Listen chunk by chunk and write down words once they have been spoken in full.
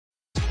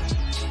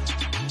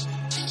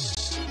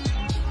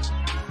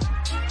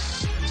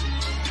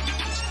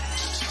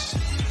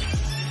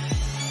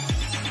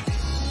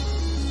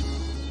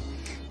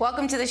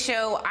Welcome to the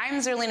show.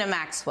 I'm Zerlina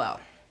Maxwell.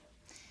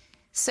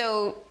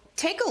 So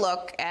take a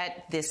look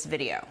at this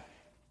video.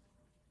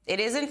 It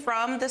isn't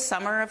from the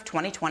summer of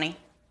 2020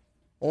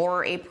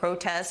 or a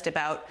protest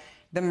about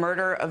the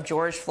murder of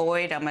George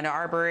Floyd, Ahmaud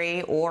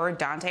Arbery, or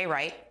Daunte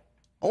Wright,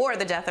 or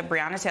the death of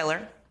Breonna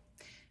Taylor.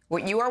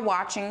 What you are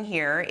watching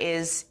here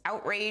is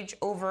outrage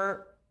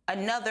over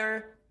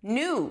another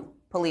new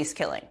police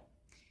killing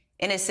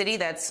in a city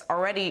that's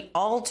already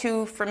all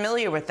too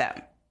familiar with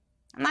them.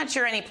 I'm not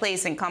sure any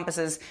place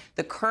encompasses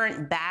the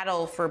current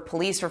battle for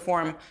police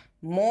reform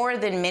more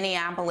than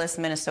Minneapolis,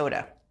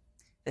 Minnesota.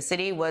 The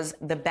city was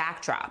the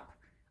backdrop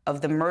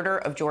of the murder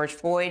of George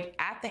Floyd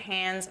at the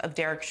hands of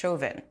Derek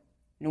Chauvin,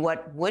 in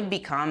what would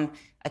become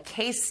a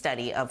case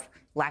study of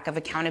lack of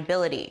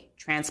accountability,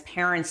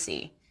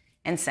 transparency,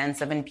 and sense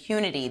of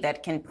impunity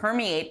that can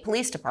permeate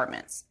police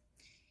departments.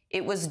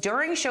 It was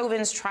during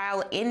Chauvin's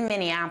trial in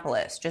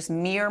Minneapolis, just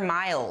mere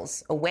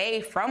miles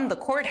away from the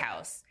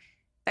courthouse,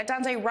 that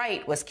Daunte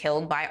Wright was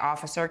killed by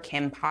Officer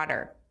Kim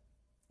Potter.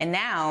 And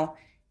now,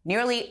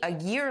 nearly a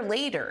year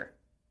later,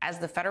 as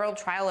the federal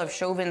trial of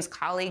Chauvin's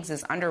colleagues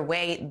is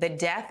underway, the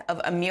death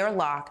of Amir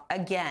Locke,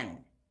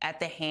 again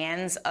at the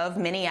hands of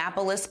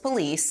Minneapolis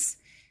police,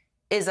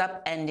 is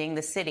upending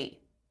the city.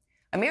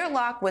 Amir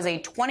Locke was a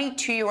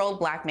 22-year-old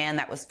black man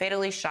that was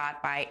fatally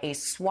shot by a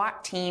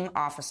SWAT team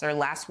officer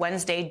last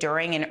Wednesday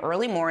during an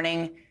early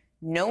morning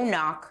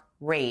no-knock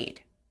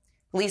raid.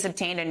 Police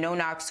obtained a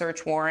no-knock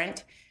search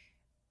warrant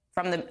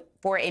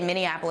for a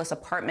Minneapolis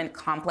apartment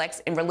complex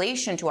in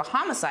relation to a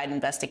homicide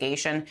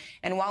investigation.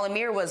 And while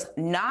Amir was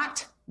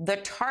not the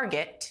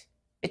target,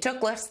 it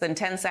took less than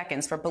 10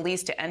 seconds for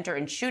police to enter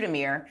and shoot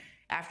Amir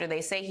after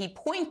they say he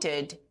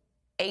pointed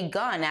a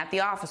gun at the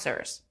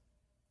officers.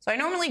 So I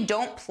normally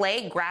don't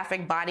play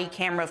graphic body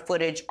camera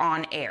footage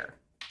on air,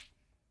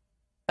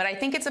 but I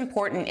think it's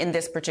important in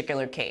this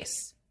particular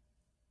case,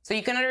 so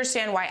you can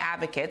understand why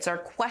advocates are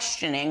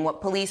questioning what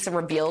police have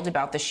revealed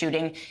about the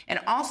shooting and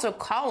also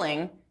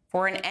calling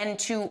for an end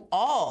to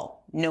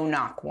all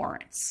no-knock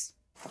warrants.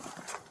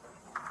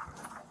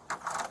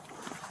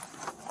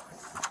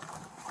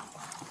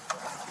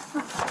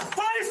 Police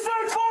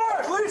search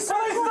warrant! Police search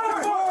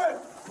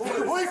warrant!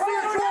 Police search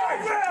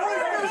warrant!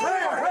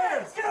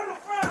 Hands! Get on the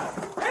ground!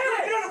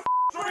 Get on the ground!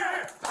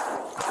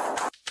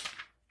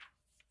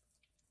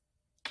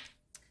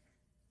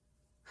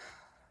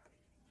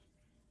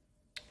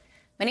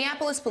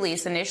 Minneapolis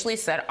police initially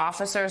said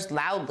officers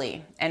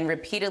loudly and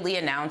repeatedly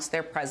announced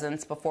their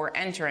presence before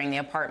entering the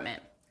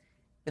apartment.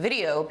 The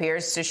video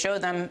appears to show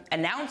them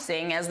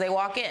announcing as they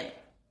walk in.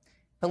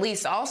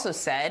 Police also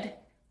said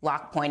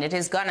Locke pointed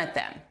his gun at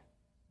them.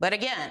 But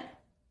again,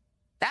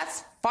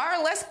 that's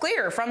far less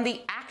clear from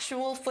the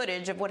actual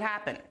footage of what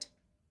happened.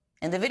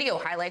 And the video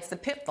highlights the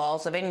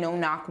pitfalls of a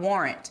no-knock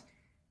warrant.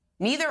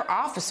 Neither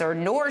officer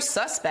nor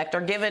suspect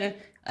are given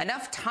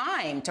enough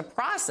time to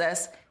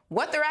process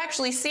what they're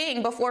actually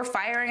seeing before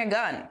firing a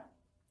gun.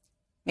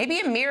 Maybe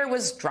Amir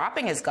was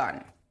dropping his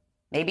gun.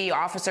 Maybe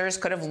officers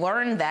could have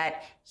learned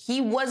that he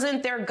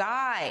wasn't their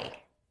guy.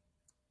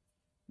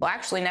 We'll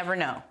actually never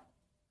know.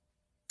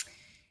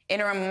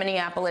 Interim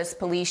Minneapolis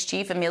Police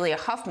Chief Amelia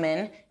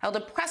Huffman held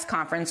a press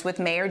conference with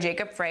Mayor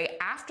Jacob Frey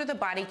after the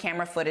body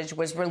camera footage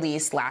was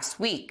released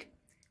last week,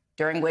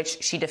 during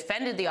which she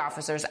defended the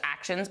officers'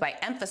 actions by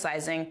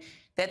emphasizing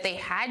that they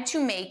had to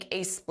make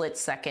a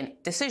split-second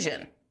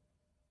decision.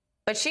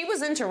 But she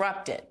was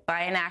interrupted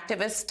by an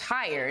activist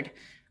tired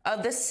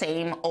of the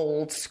same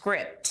old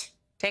script.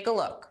 Take a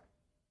look.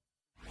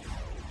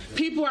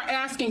 People are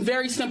asking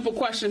very simple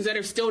questions that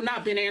have still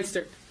not been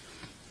answered.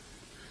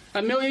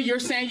 Amelia, you're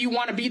saying you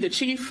want to be the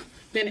chief?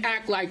 Then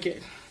act like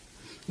it.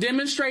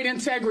 Demonstrate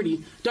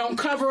integrity. Don't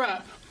cover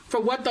up for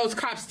what those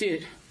cops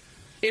did.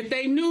 If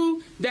they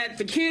knew that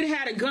the kid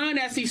had a gun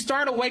as he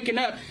started waking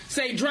up,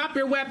 say, drop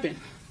your weapon.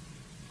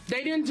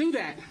 They didn't do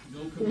that.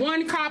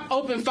 One cop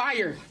opened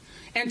fire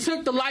and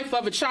took the life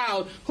of a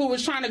child who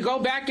was trying to go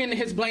back into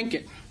his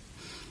blanket.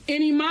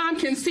 Any mom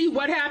can see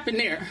what happened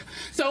there.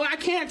 So I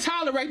can't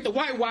tolerate the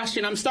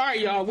whitewashing. I'm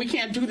sorry, y'all. We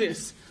can't do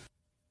this.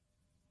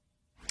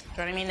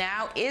 Joining me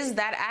now is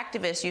that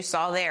activist you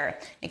saw there,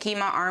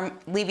 Nekima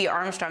Levy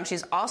Armstrong.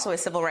 She's also a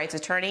civil rights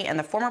attorney and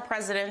the former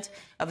president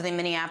of the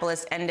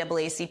Minneapolis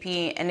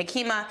NAACP. And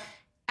Nekima,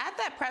 at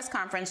that press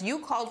conference, you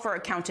called for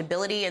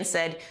accountability and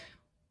said,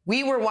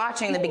 we were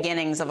watching the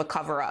beginnings of a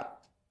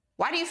cover-up.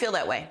 Why do you feel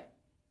that way?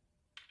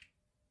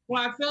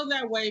 Well, I feel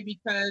that way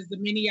because the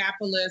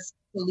Minneapolis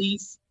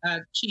police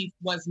chief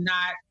was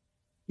not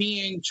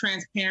being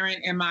transparent,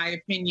 in my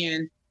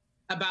opinion,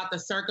 about the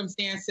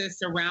circumstances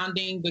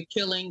surrounding the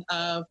killing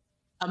of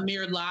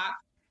Amir Locke.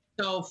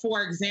 So,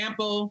 for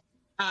example,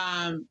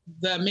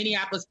 the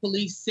Minneapolis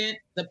police sent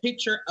the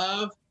picture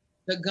of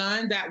the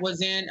gun that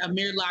was in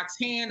Amir Locke's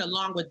hand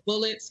along with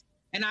bullets.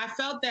 And I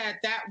felt that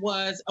that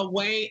was a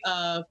way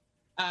of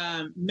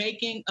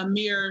making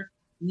Amir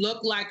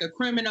look like a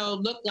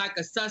criminal, look like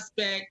a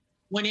suspect,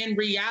 when in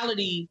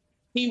reality,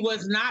 he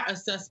was not a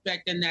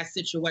suspect in that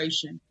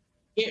situation.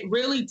 It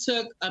really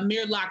took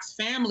Amir Locke's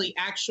family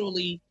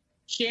actually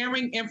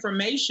sharing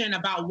information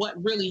about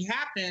what really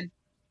happened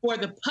for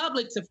the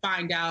public to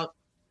find out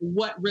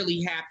what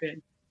really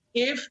happened.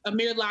 If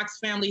Amir Locke's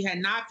family had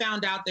not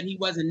found out that he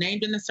wasn't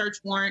named in the search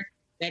warrant,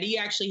 that he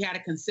actually had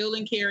a conceal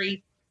and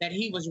carry, that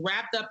he was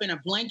wrapped up in a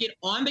blanket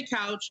on the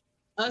couch,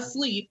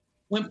 asleep,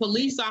 when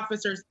police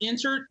officers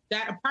entered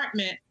that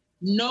apartment,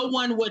 no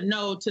one would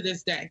know to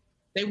this day.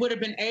 They would have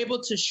been able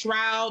to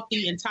shroud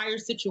the entire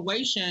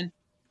situation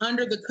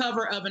under the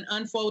cover of an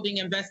unfolding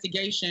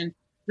investigation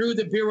through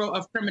the Bureau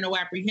of Criminal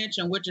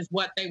Apprehension, which is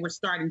what they were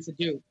starting to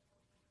do.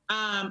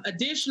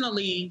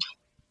 Additionally,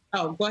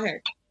 oh, go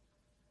ahead.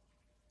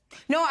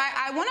 No,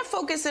 I want to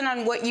focus in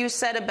on what you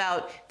said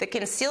about the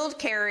concealed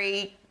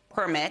carry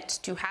permit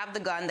to have the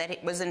gun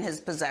that was in his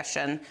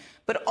possession,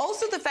 but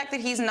also the fact that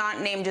he's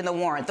not named in the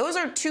warrant. Those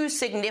are two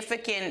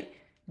significant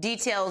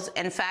details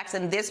and facts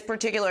in this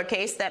particular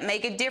case that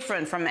make it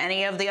different from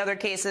any of the other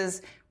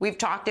cases we've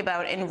talked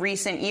about in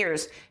recent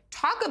years.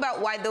 Talk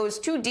about why those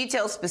two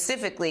details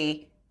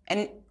specifically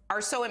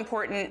are so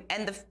important,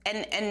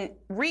 and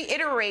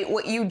reiterate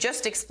what you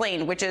just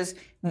explained, which is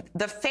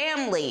the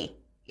family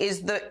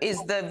is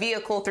the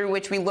vehicle through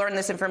which we learn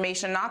this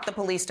information, not the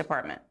police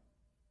department.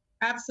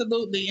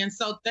 Absolutely. And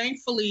so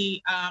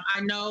thankfully, I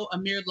know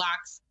Amir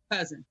Locke's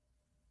cousin,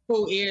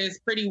 who is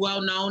pretty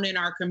well known in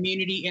our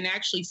community, and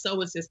actually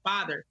so is his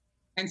father.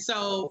 And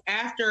so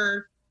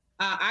after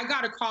I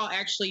got a call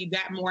actually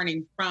that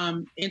morning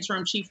from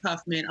Interim Chief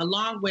Huffman,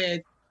 along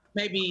with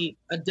maybe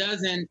a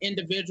dozen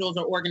individuals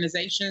or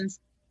organizations,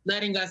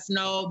 letting us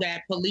know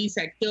that police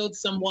had killed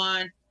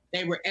someone.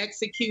 They were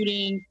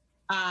executing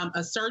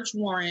a search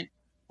warrant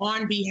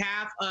on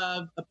behalf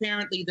of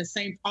apparently the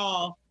St.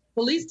 Paul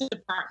Police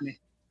Department.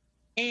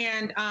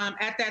 And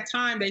at that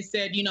time, they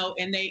said,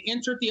 and they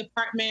entered the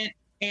apartment,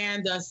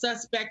 and the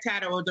suspect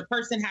the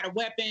person had a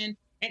weapon.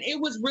 And it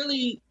was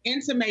really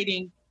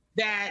intimating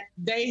that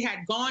they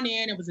had gone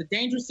in. It was a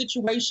dangerous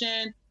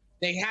situation.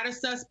 They had a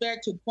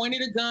suspect who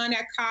pointed a gun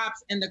at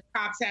cops, and the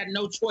cops had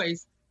no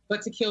choice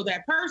but to kill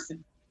that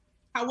person.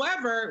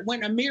 However,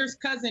 when Amir's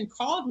cousin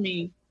called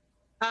me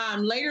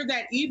later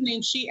that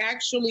evening, she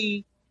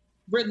actually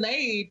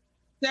relayed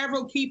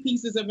several key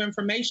pieces of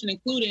information,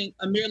 including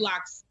Amir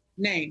Locke's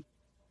name,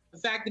 the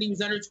fact that he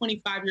was under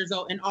 25 years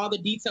old, and all the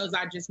details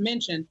I just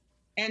mentioned.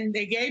 And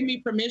they gave me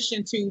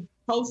permission to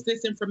post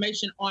this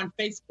information on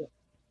Facebook.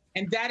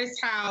 And that is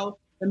how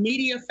the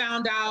media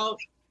found out,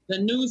 the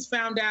news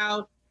found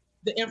out,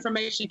 the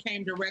information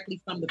came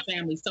directly from the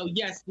family. So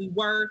yes, we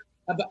were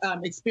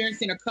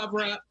experiencing a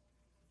cover-up.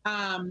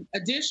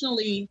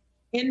 Additionally,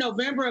 in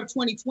November of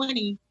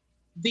 2020,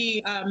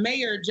 the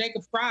mayor,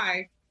 Jacob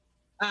Fry,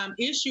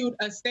 issued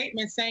a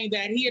statement saying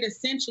that he had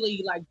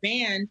essentially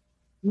banned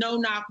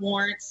no-knock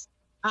warrants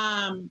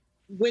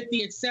with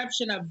the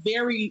exception of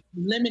very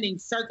limiting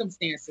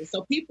circumstances.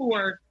 So people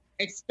were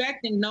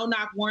expecting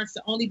no-knock warrants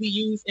to only be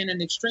used in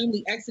an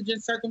extremely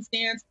exigent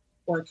circumstance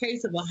or a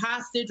case of a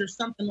hostage or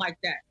something like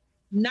that.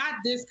 Not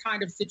this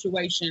kind of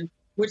situation,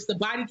 which the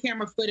body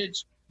camera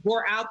footage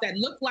bore out that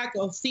looked like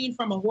a scene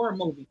from a horror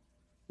movie,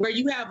 where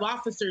you have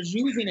officers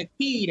using a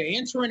key to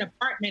enter an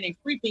apartment and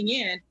creeping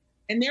in.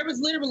 And there was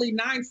literally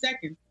 9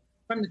 seconds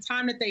from the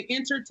time that they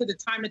entered to the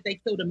time that they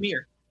killed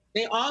Amir.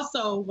 They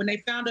also, when they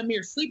found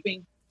Amir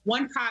sleeping,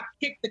 one cop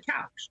kicked the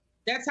couch.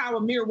 That's how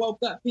Amir woke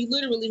up. He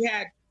literally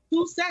had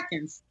 2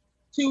 seconds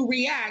to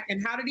react.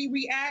 And how did he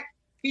react?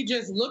 He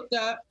just looked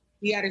up.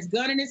 He had his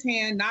gun in his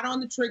hand, not on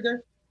the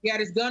trigger. He had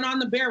his gun on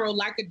the barrel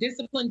like a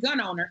disciplined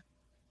gun owner.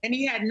 And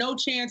he had no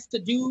chance to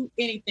do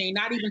anything,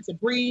 not even to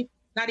breathe,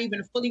 not even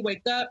to fully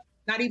wake up,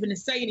 not even to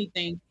say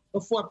anything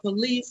before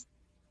police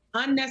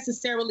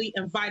unnecessarily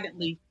and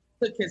violently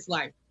took his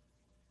life.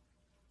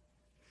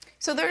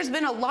 So there's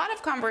been a lot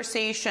of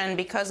conversation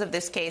because of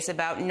this case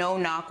about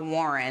no-knock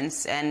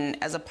warrants, and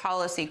as a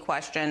policy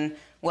question,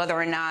 whether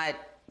or not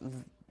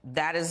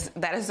that is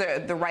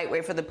the right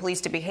way for the police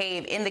to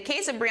behave. In the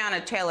case of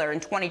Breonna Taylor in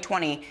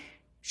 2020,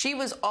 she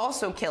was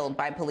also killed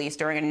by police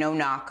during a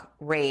no-knock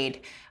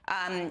raid.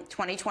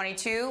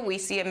 2022, we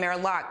see Amir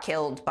Locke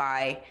killed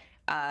by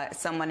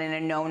someone in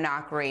a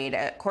no-knock raid.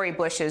 Cori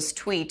Bush's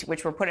tweet,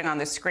 which we're putting on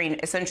the screen,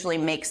 essentially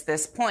makes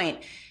this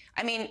point.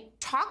 I mean,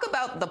 talk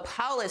about the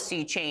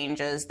policy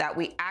changes that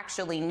we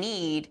actually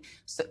need,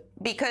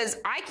 because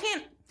I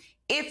can't,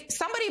 if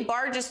somebody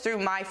barges through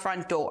my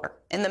front door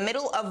in the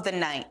middle of the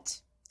night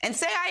and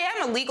say I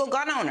am a legal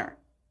gun owner,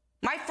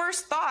 my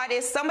first thought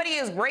is somebody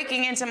is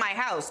breaking into my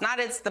house, not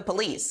it's the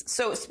police.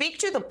 So speak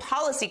to the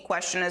policy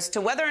question as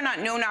to whether or not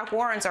no-knock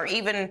warrants are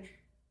even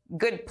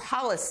good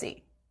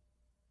policy.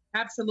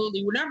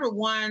 Absolutely. Well, number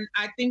one,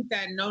 I think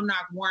that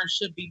no-knock warrants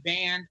should be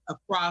banned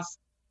across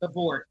the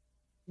board.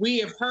 We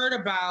have heard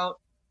about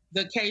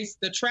the case,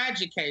 the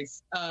tragic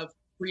case of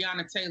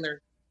Breonna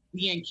Taylor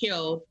being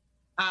killed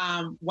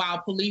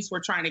while police were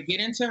trying to get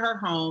into her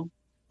home,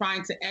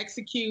 trying to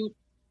execute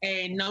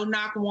a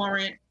no-knock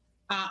warrant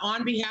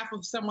on behalf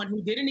of someone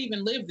who didn't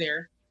even live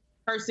there.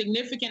 Her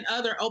significant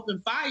other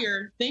opened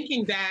fire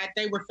thinking that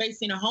they were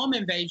facing a home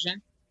invasion.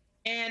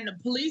 and the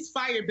police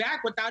fired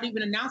back without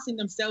even announcing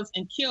themselves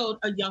and killed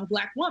a young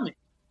Black woman.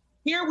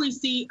 Here we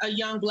see a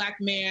young Black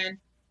man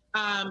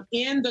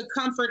in the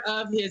comfort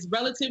of his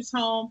relative's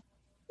home,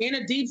 in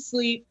a deep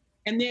sleep,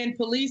 and then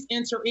police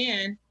enter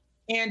in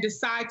and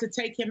decide to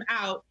take him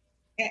out.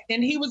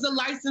 And he was a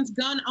licensed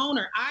gun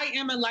owner. I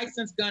am a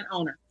licensed gun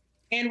owner.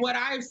 And what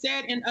I've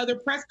said in other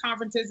press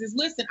conferences is,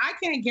 listen, I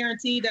can't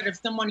guarantee that if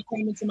someone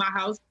came into my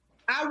house,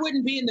 I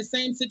wouldn't be in the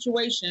same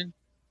situation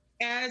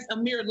as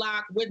Amir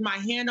Locke with my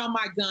hand on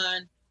my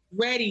gun,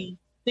 ready,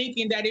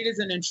 thinking that it is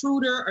an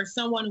intruder or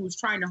someone who was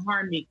trying to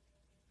harm me.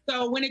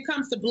 So when it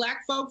comes to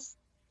Black folks,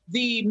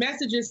 the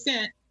message is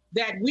sent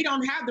that we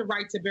don't have the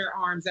right to bear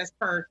arms as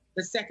per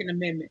the Second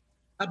Amendment.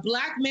 A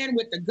Black man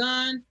with a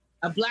gun,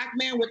 a Black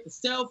man with a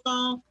cell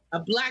phone, a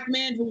Black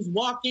man who's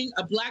walking,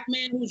 a Black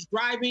man who's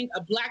driving,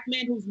 a Black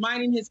man who's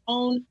minding his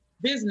own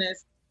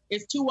business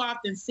is too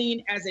often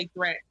seen as a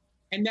threat.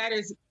 And that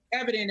is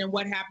evident in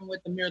what happened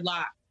with Amir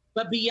Locke.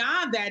 But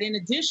beyond that, in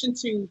addition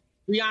to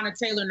Breonna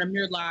Taylor and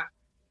Amir Locke,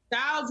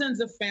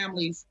 thousands of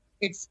families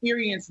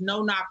experience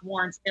no-knock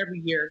warrants every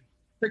year,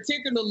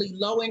 particularly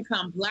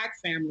low-income Black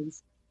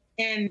families.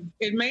 And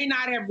it may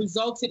not have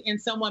resulted in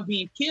someone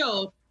being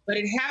killed, but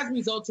it has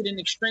resulted in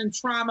extreme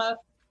trauma,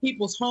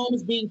 people's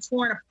homes being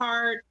torn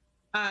apart,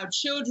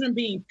 children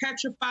being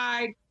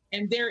petrified,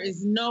 and there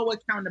is no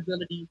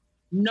accountability,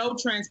 no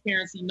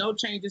transparency, no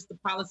changes to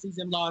policies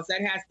and laws.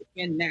 That has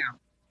to end now.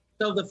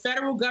 So the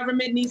federal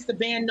government needs to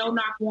ban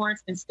no-knock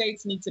warrants, and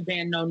states need to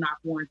ban no-knock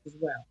warrants as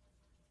well.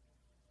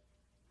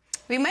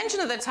 We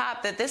mentioned at the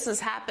top that this is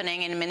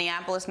happening in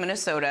Minneapolis,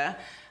 Minnesota,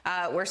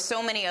 where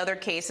so many other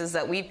cases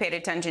that we've paid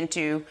attention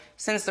to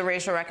since the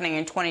racial reckoning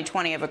in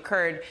 2020 have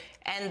occurred.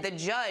 And the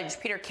judge,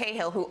 Peter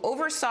Cahill, who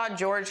oversaw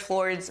George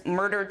Floyd's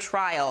murder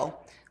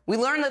trial, we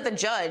learned that the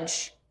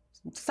judge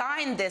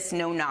signed this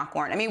no-knock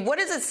warrant. I mean, what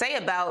does it say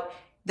about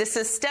the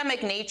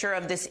systemic nature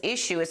of this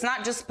issue? It's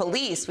not just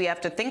police we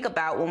have to think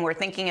about when we're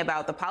thinking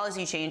about the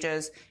policy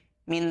changes.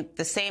 I mean,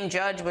 the same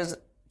judge was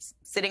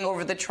sitting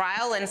over the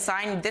trial and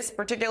signed this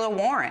particular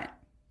warrant.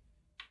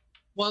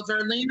 Well,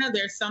 Zerlina,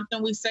 there's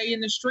something we say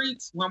in the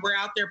streets when we're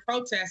out there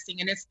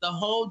protesting, and it's the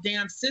whole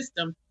damn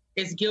system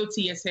is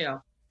guilty as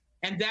hell.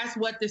 And that's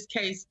what this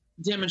case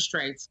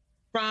demonstrates.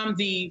 From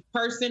the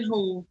person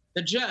who,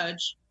 the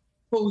judge,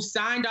 who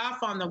signed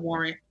off on the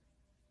warrant,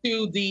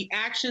 to the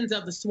actions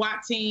of the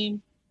SWAT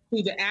team,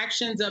 to the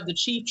actions of the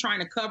chief trying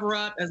to cover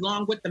up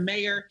along with the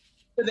mayor,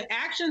 to the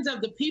actions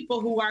of the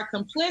people who are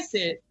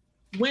complicit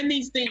when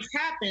these things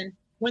happen,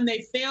 when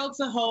they fail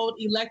to hold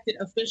elected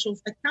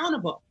officials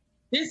accountable.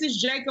 This is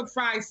Jacob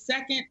Fry's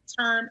second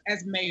term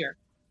as mayor.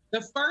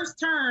 The first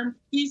term,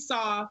 he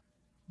saw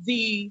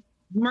the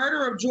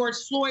murder of George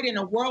Floyd in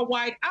a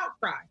worldwide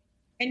outcry.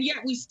 And yet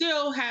we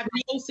still have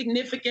no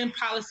significant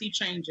policy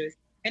changes.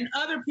 And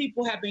other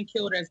people have been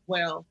killed as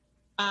well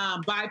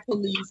by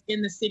police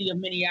in the city of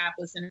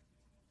Minneapolis. And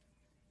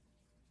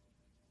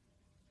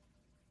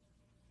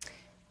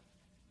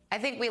I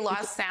think we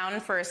lost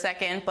sound for a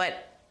second,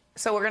 but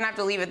so we're going to have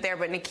to leave it there.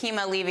 But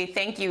Nekima Levy,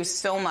 thank you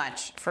so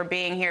much for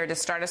being here to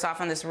start us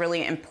off on this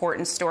really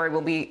important story.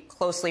 We'll be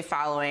closely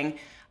following,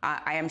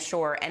 I am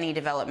sure, any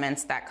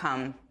developments that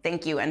come.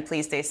 Thank you, and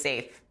please stay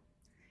safe.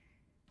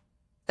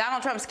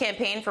 Donald Trump's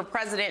campaign for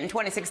president in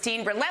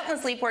 2016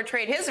 relentlessly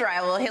portrayed his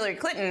rival, Hillary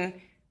Clinton,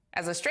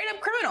 as a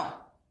straight-up criminal.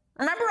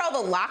 Remember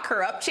all the lock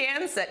her up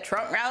chants at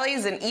Trump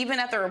rallies and even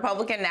at the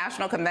Republican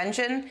National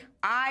Convention?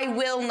 I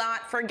will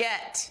not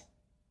forget.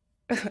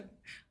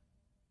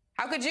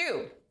 How could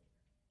you?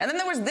 And then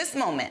there was this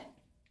moment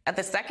at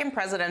the second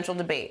presidential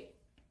debate.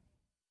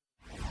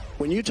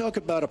 When you talk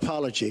about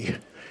apology,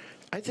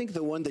 I think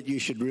the one that you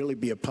should really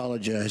be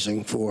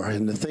apologizing for,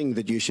 and the thing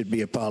that you should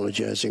be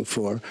apologizing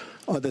for,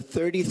 are the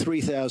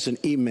 33,000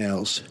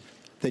 emails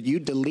that you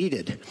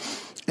deleted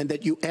and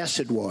that you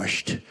acid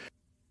washed.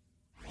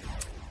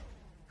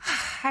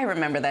 I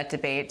remember that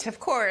debate. Of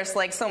course,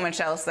 like so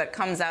much else that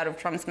comes out of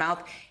Trump's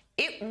mouth,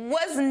 it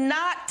was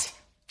not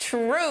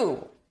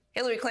true.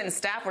 Hillary Clinton's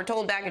staff were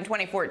told back in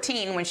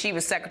 2014, when she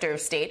was Secretary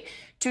of State,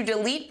 to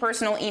delete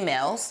personal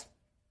emails,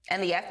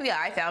 and the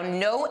FBI found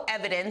no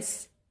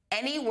evidence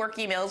any work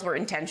emails were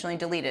intentionally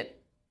deleted.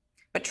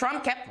 But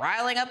Trump kept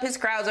riling up his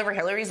crowds over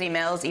Hillary's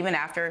emails even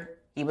after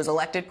he was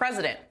elected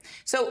president.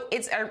 So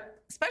it's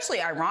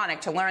especially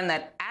ironic to learn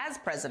that as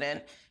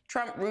president,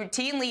 Trump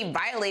routinely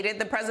violated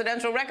the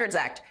Presidential Records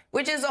Act,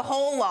 which is a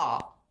whole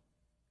law.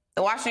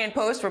 The Washington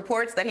Post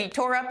reports that he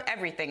tore up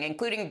everything,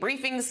 including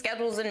briefings,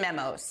 schedules, and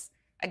memos.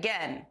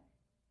 Again,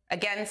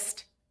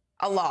 against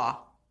a law.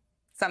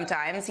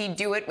 Sometimes he'd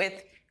do it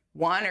with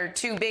one or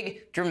two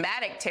big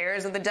dramatic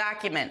tears of the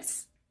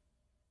documents.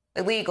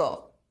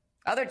 Illegal.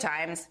 Other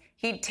times,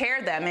 he'd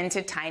tear them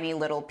into tiny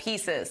little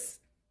pieces.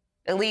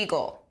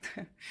 Illegal.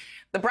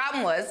 The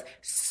problem was,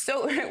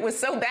 it was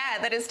so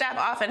bad that his staff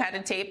often had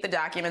to tape the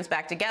documents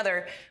back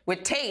together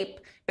with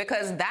tape,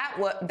 because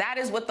that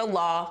is what the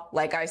law,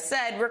 like I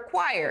said,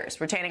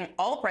 requires, retaining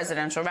all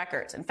presidential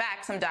records. In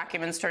fact, some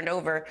documents turned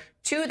over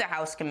to the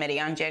House committee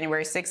on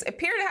January 6th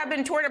appear to have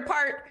been torn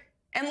apart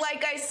And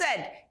like I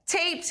said,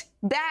 taped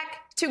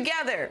back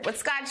together with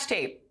Scotch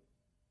tape.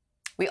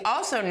 We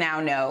also now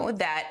know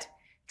that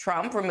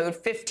Trump removed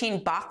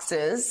 15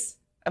 boxes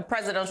of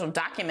presidential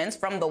documents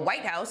from the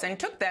White House and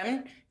took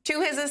them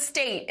to his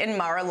estate in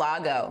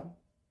Mar-a-Lago.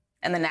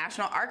 And the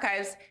National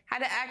Archives had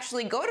to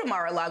actually go to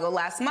Mar-a-Lago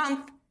last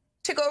month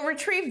to go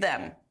retrieve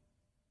them,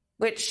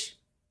 which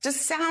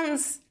just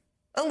sounds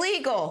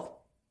illegal.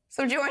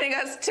 So joining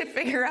us to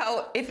figure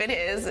out if it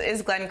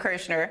is Glenn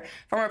Kirshner,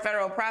 former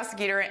federal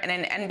prosecutor and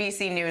an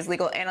NBC News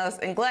legal analyst.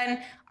 And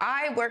Glenn,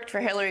 I worked for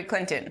Hillary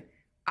Clinton.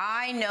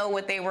 I know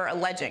what they were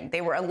alleging.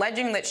 They were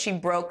alleging that she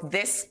broke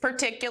this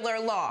particular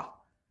law.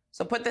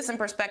 So put this in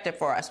perspective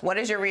for us. What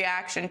is your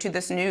reaction to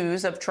this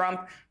news of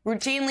Trump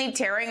routinely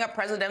tearing up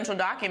presidential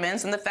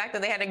documents and the fact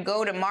that they had to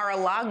go to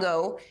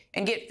Mar-a-Lago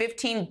and get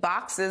 15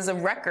 boxes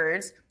of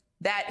records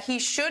that he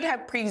should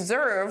have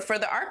preserved for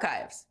the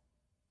archives?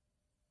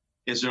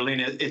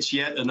 Zerlina, it's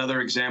yet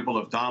another example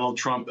of Donald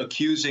Trump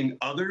accusing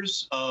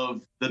others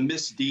of the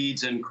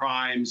misdeeds and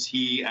crimes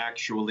he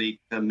actually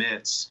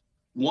commits.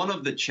 One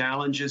of the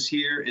challenges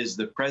here is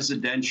the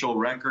Presidential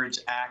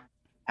Records Act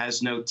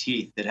has no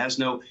teeth. It has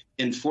no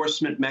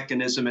enforcement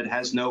mechanism. It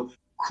has no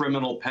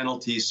criminal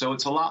penalties. So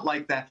it's a lot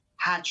like the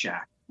Hatch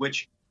Act,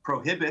 which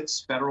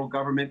prohibits federal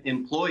government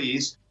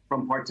employees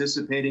from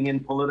participating in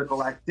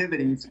political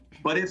activities.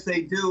 But if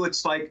they do,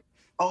 it's like,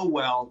 oh,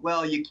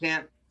 well, you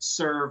can't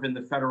serve in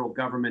the federal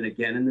government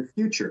again in the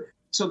future.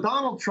 So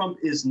Donald Trump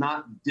is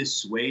not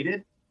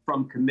dissuaded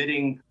from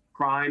committing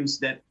crimes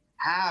that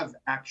have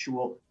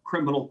actual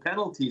criminal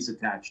penalties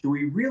attached. Do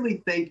we really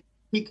think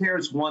he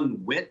cares one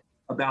whit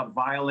about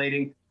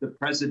violating the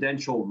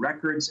Presidential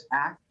Records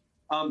Act?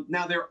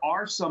 Now, there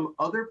are some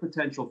other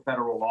potential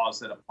federal laws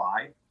that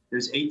apply.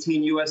 There's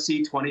 18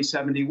 U.S.C.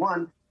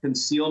 2071,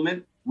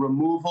 concealment,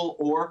 removal,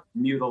 or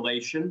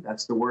mutilation,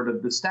 that's the word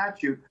of the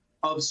statute,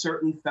 of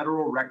certain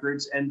federal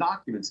records and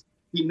documents.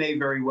 He may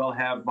very well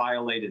have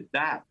violated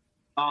that.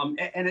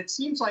 And it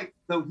seems like,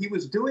 though, he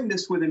was doing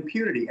this with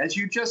impunity. As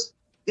you just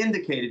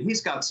indicated,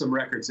 he's got some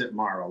records at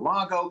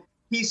Mar-a-Lago.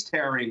 He's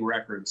tearing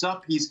records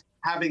up. He's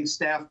having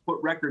staff put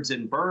records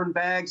in burn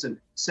bags and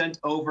sent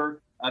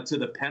over to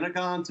the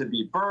Pentagon to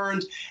be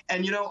burned.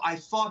 And, you know, I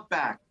thought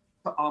back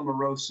to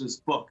Omarosa's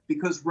book,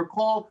 because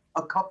recall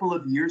a couple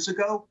of years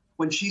ago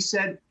when she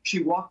said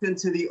she walked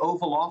into the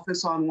Oval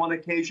Office on one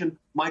occasion,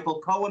 Michael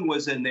Cohen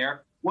was in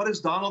there. What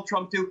does Donald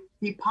Trump do?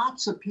 He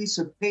pops a piece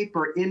of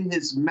paper in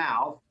his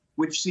mouth,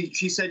 which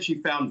she said she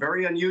found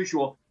very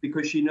unusual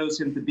because she knows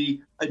him to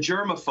be a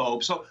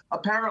germaphobe. So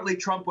apparently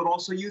Trump would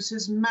also use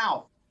his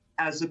mouth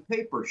as a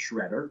paper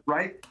shredder,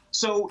 right?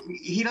 So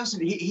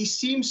he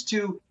seems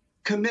to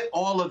commit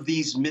all of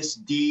these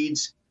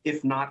misdeeds,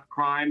 if not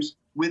crimes,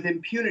 with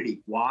impunity.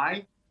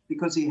 Why?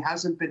 Because he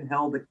hasn't been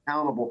held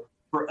accountable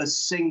for a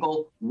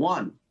single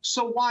one.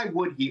 So why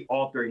would he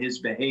alter his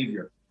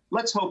behavior?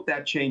 Let's hope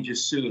that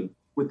changes soon.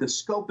 With the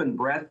scope and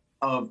breadth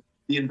of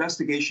the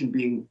investigation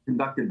being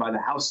conducted by the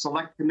House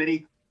Select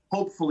Committee,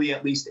 hopefully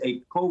at least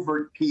a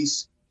covert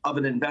piece of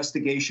an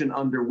investigation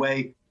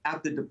underway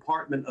at the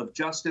Department of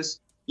Justice,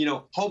 you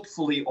know,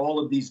 hopefully all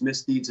of these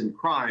misdeeds and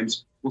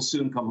crimes will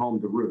soon come home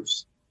to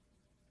roost.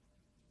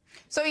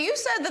 So you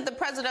said that the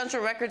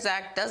Presidential Records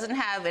Act doesn't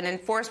have an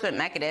enforcement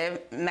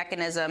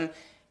mechanism,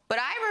 but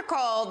I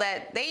recall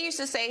that they used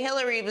to say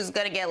Hillary was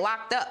going to get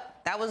locked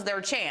up. That was their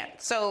chant.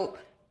 So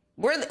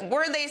were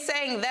they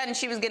saying then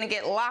she was going to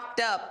get locked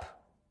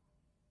up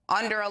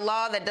under a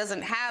law that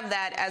doesn't have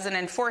that as an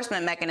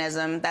enforcement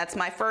mechanism? That's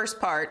my first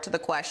part to the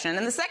question.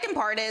 And the second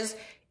part is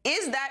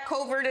that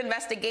covert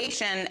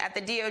investigation at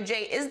the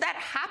DOJ, is that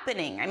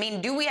happening? I mean,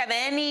 do we have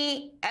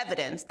any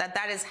evidence that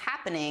that is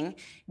happening,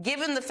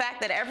 given the fact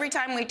that every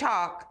time we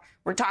talk,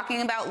 we're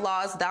talking about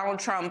laws Donald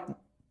Trump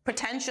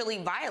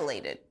potentially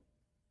violated?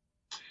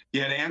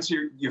 Yeah, to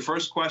answer your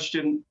first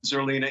question,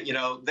 Zerlina, you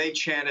know, they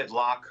chanted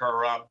lock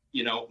her up,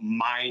 you know,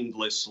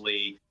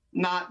 mindlessly,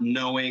 not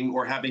knowing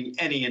or having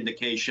any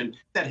indication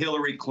that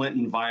Hillary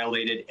Clinton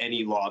violated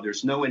any law.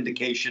 There's no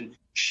indication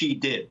she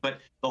did. But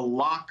the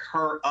lock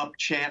her up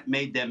chant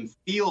made them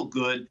feel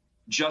good,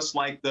 just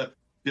like the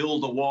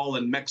build a wall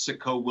in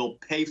Mexico, will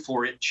pay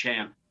for it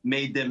chant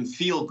made them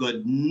feel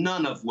good,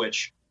 none of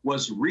which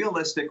was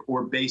realistic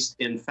or based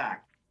in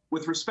fact.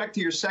 With respect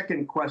to your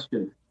second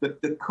question,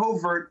 the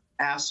covert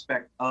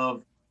aspect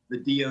of the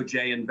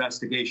DOJ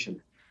investigation,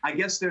 I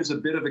guess there's a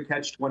bit of a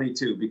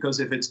catch-22, because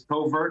if it's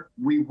covert,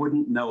 we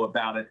wouldn't know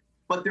about it.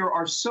 But there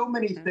are so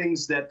many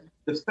things that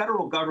the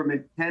federal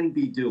government can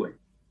be doing.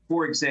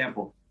 For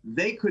example,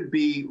 they could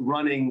be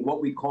running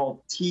what we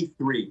call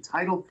T3,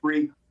 Title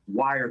III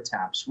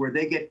wiretaps, where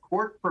they get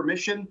court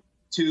permission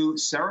to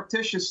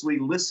surreptitiously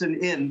listen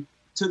in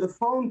to the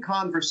phone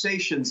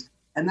conversations.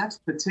 And that's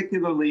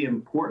particularly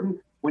important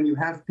when you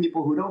have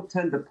people who don't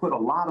tend to put a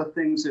lot of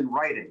things in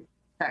writing,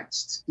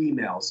 texts,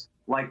 emails,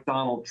 like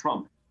Donald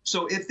Trump.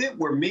 So if it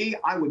were me,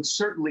 I would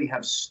certainly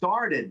have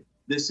started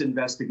this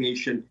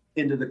investigation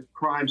into the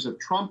crimes of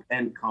Trump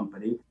and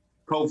company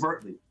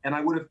covertly. And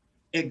I would have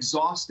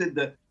exhausted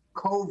the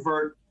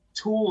covert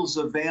tools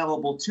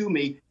available to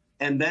me.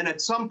 And then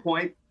at some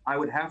point, I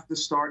would have to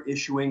start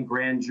issuing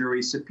grand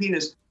jury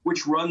subpoenas,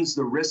 which runs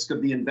the risk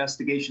of the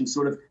investigation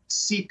sort of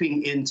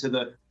seeping into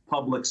the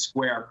public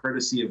square,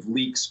 courtesy of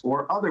leaks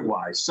or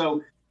otherwise.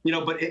 So,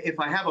 but if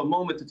I have a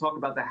moment to talk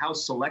about the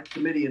House Select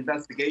Committee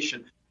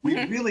investigation, we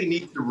really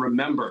need to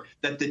remember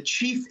that the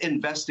chief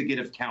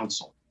investigative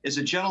counsel is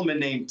a gentleman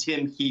named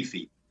Tim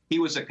Heaphy. He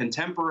was a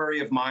contemporary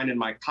of mine and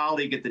my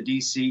colleague at the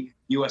D.C.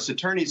 U.S.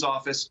 Attorney's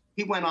Office.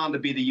 He went on to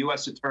be the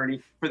U.S.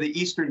 Attorney for the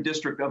Eastern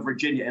District of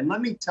Virginia. And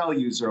let me tell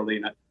you,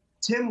 Zerlina,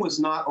 Tim was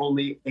not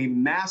only a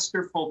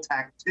masterful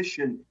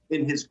tactician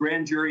in his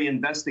grand jury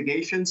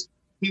investigations,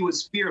 he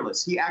was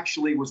fearless. He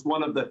actually was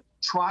one of the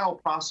trial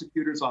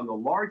prosecutors on the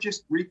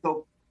largest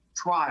RICO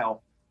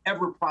trial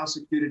ever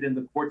prosecuted in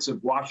the courts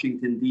of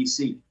Washington,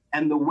 D.C.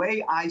 And the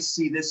way I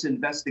see this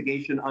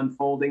investigation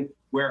unfolding,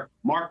 where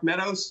Mark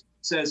Meadows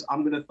says,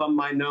 I'm going to thumb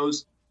my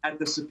nose at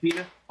the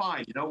subpoena,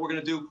 fine. You know what we're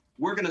going to do?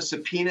 We're going to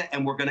subpoena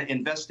and we're going to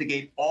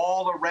investigate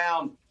all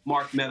around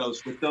Mark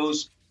Meadows with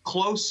those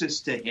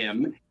closest to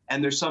him.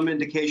 And there's some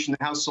indication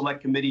the House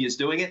Select Committee is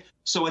doing it.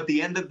 So at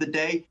the end of the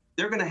day,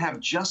 they're going to have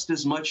just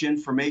as much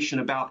information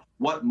about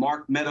what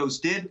Mark Meadows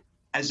did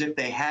as if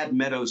they had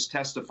Meadows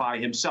testify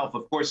himself.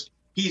 Of course,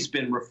 he's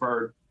been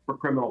referred for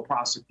criminal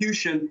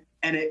prosecution,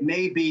 and it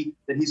may be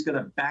that he's going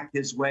to back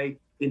his way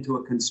into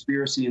a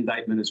conspiracy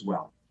indictment as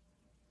well.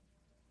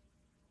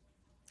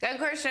 Doug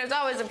Christian, it's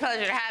always a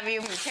pleasure to have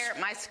you tear up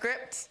my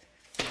script,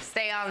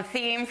 stay on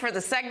theme for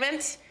the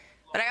segment.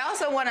 But I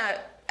also want to,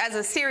 as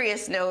a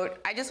serious note,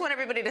 I just want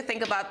everybody to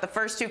think about the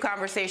first two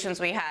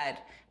conversations we had,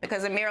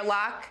 because Amir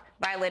Locke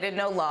violated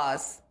no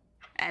laws.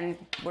 And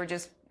we're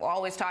just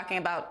always talking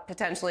about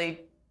potentially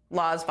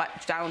laws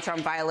Donald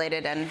Trump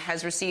violated and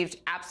has received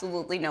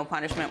absolutely no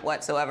punishment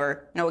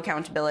whatsoever, no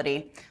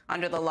accountability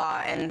under the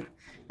law. And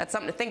that's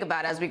something to think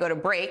about as we go to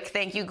break.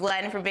 Thank you,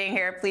 Glenn, for being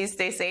here. Please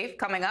stay safe.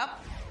 Coming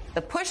up,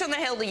 the push on the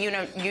Hill to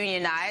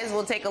unionize.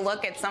 We'll take a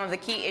look at some of the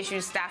key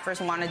issues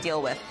staffers want to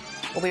deal with.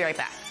 We'll be right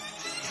back.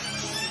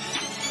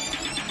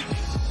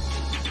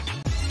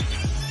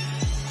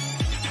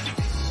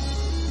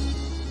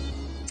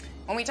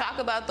 When we talk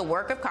about the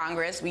work of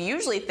Congress, we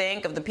usually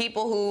think of the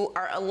people who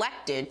are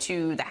elected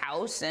to the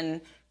House and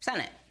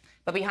Senate.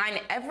 But behind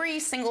every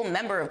single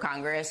member of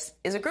Congress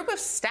is a group of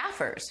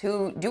staffers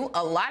who do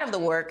a lot of the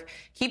work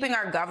keeping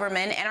our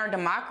government and our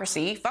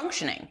democracy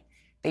functioning.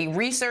 They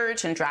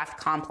research and draft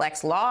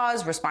complex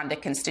laws, respond to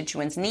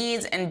constituents'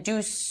 needs, and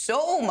do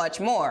so much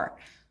more.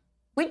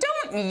 We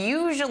don't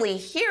usually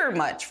hear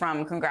much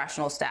from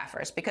congressional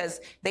staffers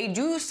because they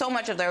do so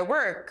much of their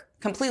work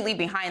completely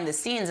behind the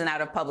scenes and out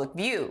of public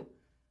view.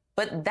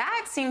 But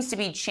that seems to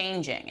be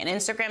changing. An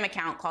Instagram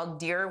account called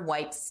Dear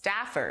White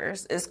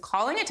Staffers is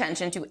calling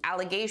attention to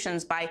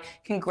allegations by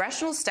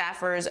congressional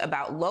staffers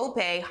about low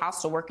pay,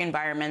 hostile work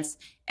environments,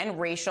 and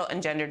racial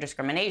and gender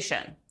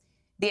discrimination.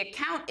 The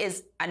account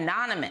is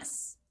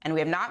anonymous, and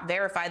we have not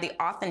verified the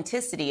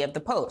authenticity of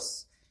the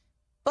posts.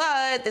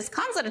 But this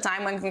comes at a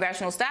time when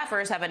congressional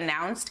staffers have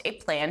announced a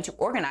plan to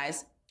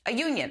organize a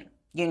union.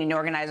 Union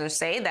organizers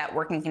say that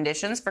working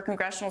conditions for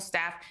congressional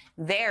staff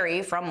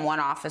vary from one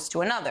office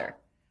to another.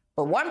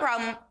 But one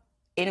problem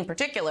in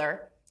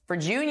particular for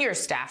junior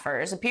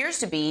staffers appears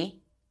to be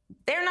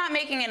they're not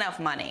making enough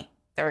money.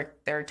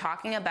 They're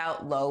talking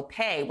about low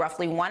pay.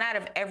 Roughly 1 out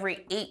of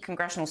every 8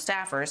 congressional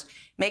staffers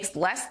makes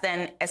less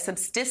than a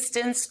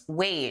subsistence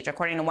wage,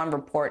 according to one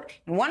report.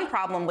 And one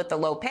problem with the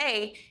low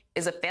pay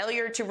is a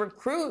failure to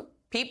recruit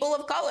people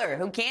of color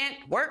who can't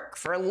work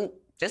for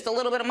just a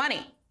little bit of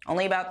money.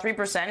 Only about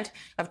 3%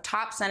 of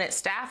top Senate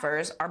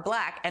staffers are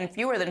black, and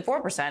fewer than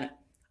 4%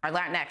 are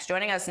Latinx.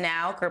 Joining us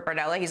now, Kurt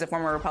Bardella. He's a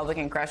former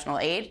Republican congressional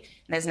aide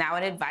and is now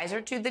an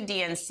advisor to the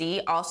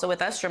DNC. Also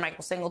with us,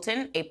 Michael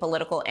Singleton, a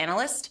political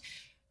analyst.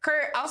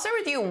 Kurt, I'll start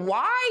with you.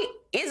 Why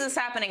is this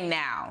happening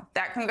now,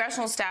 that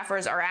congressional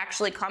staffers are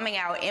actually coming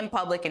out in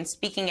public and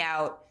speaking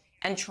out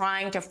and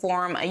trying to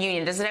form a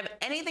union? Does it have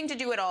anything to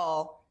do at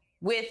all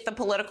with the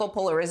political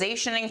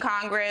polarization in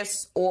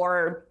Congress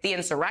or the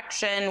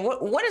insurrection?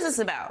 What is this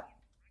about?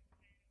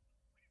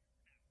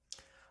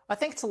 I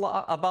think it's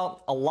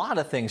about a lot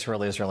of things,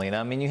 really, Zerlina.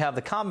 I mean, you have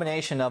the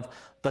combination of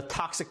the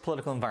toxic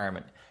political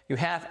environment. You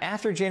have,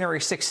 after January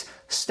 6th,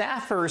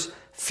 staffers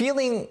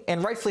feeling,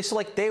 and rightfully so,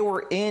 like they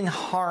were in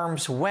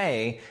harm's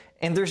way,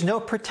 and there's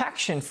no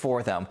protection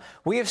for them.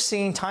 We have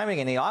seen time and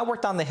again, I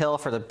worked on the Hill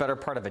for the better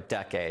part of a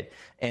decade,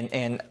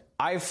 and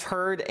I've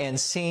heard and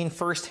seen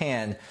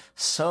firsthand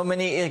so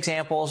many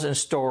examples and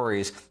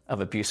stories of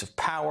abuse of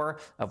power,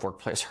 of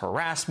workplace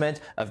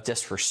harassment, of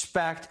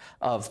disrespect,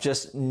 of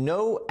just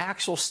no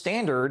actual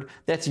standard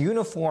that's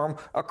uniform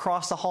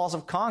across the halls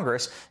of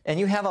Congress. And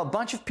you have a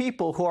bunch of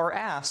people who are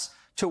asked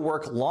to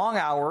work long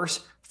hours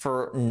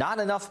for not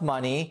enough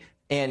money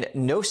and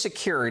no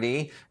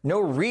security,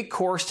 no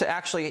recourse to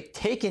actually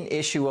take an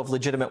issue of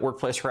legitimate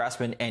workplace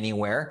harassment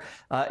anywhere.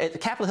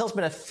 Capitol Hill's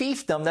been a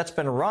fiefdom that's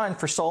been run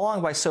for so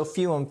long by so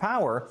few in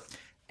power.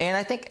 And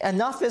I think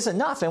enough is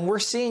enough. And we're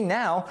seeing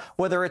now,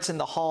 whether it's in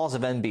the halls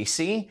of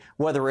NBC,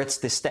 whether it's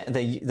the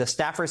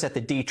staffers at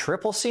the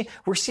DCCC,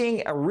 we're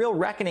seeing a real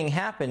reckoning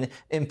happen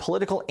in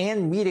political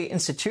and media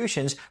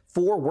institutions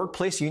for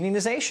workplace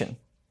unionization.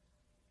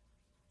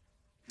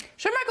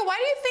 Sure, Michael, why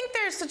do you think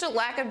there's such a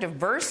lack of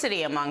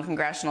diversity among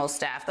congressional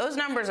staff? Those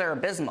numbers are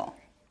abysmal.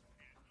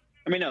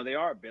 I mean, no, they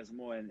are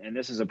abysmal, and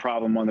this is a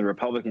problem on the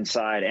Republican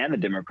side and the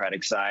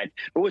Democratic side.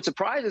 But what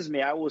surprises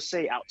me, I will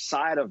say,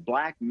 outside of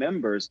black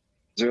members,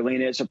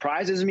 Zerlina, it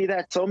surprises me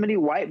that so many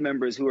white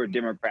members who are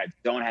Democrats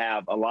don't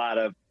have a lot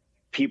of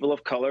people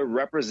of color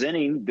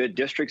representing the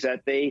districts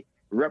that they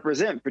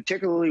represent,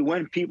 particularly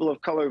when people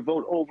of color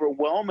vote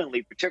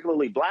overwhelmingly,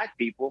 particularly black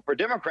people, for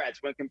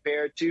Democrats when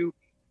compared to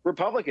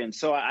Republicans.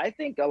 So I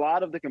think a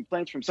lot of the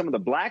complaints from some of the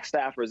black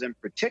staffers in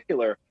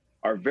particular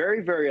are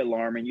very, very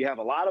alarming. You have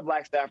a lot of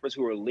black staffers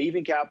who are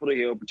leaving Capitol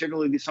Hill,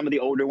 particularly some of the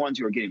older ones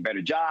who are getting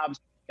better jobs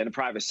in the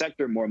private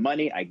sector, more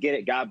money. I get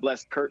it. God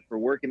bless Kurt for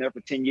working there for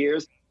 10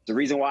 years. The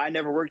reason why I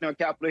never worked on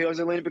Capitol Hill,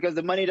 Zerlina, because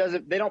the money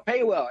they don't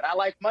pay well, and I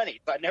like money,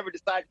 so I never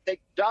decided to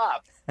take the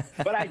job.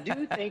 But I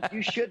do think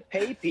you should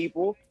pay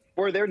people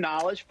for their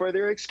knowledge, for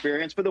their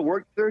experience, for the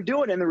work they're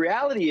doing. And the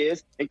reality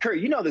is, and Kurt,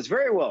 you know this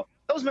very well,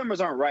 those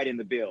members aren't writing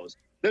the bills.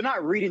 They're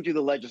not reading through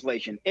the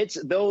legislation. It's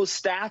those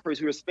staffers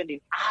who are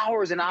spending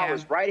hours and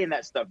hours writing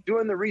that stuff,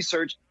 doing the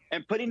research,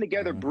 and putting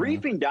together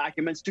briefing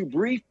documents to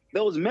brief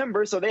those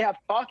members so they have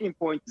talking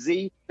points,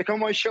 Z, to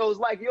come on shows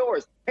like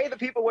yours. Pay the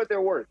people what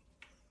they're worth.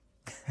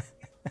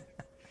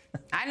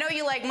 I know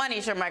you like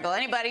money, Sir Michael.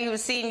 Anybody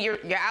who's seen your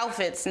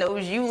outfits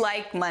knows you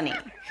like money.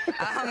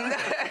 And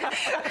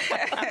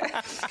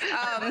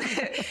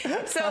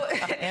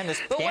this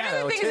but one of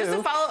the piano, things too. just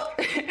to follow.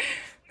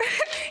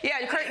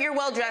 Yeah, Kurt, you're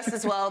well dressed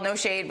as well. No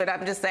shade, but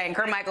I'm just saying,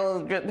 Kurt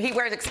Michael, he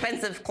wears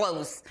expensive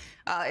clothes.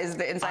 Is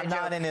the inside joke. I'm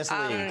not in his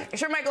league.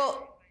 Sure,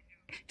 Michael.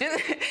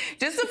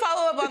 Just to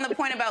follow up on the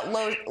point about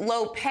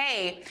low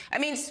pay, I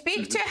mean,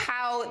 speak to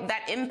how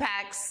that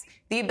impacts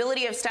the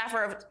ability of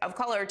staffer of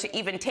color to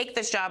even take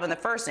this job in the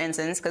first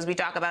instance, because we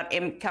talk about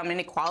income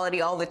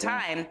inequality all the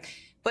time.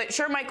 But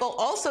sure, Michael,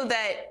 also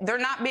that they're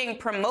not being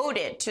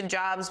promoted to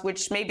jobs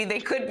which maybe they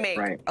could make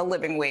a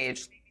living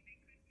wage.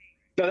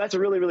 No, that's a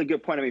really, really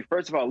good point. I mean,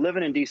 first of all,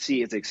 living in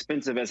D.C. is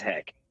expensive as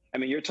heck. I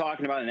mean, you're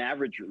talking about an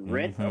average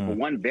rent of a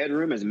one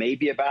bedroom is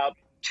maybe about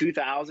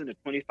 $2,000 to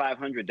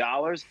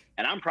 $2,500.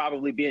 And I'm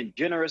probably being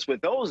generous with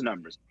those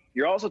numbers.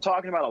 You're also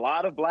talking about a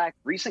lot of black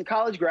recent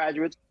college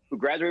graduates who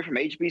graduate from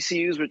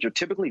HBCUs, which are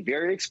typically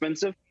very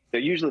expensive.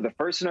 They're usually the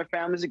first in their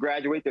families to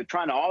graduate. They're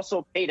trying to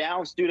also pay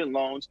down student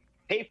loans,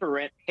 pay for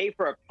rent, pay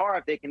for a car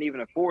if they can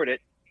even afford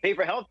it, pay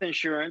for health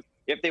insurance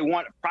if they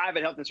want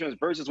private health insurance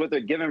versus what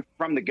they're given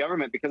from the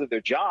government because of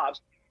their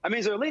jobs. I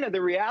mean, Zerlina,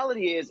 the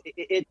reality is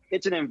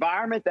it's an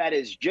environment that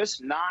is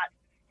just not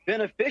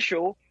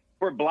beneficial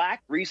for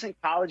black recent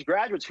college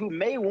graduates who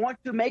may want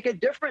to make a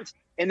difference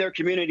in their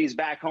communities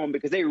back home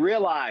because they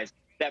realize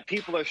that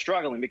people are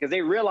struggling, because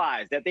they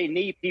realize that they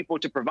need people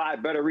to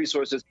provide better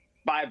resources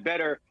by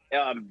better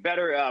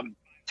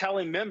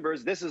telling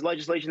members this is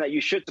legislation that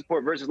you should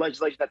support versus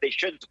legislation that they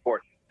shouldn't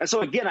support. And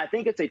so, again, I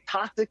think it's a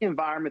toxic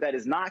environment that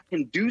is not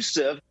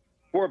conducive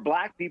for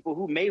black people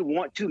who may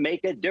want to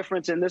make a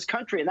difference in this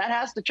country. And that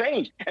has to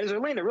change. And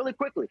Zerlina, really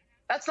quickly,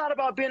 that's not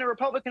about being a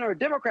Republican or a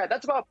Democrat.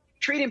 That's about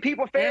treating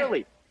people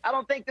fairly. I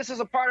don't think this is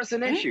a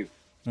partisan issue.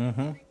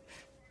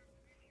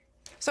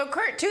 So,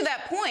 Kurt, to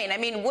that point, I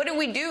mean, what do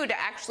we do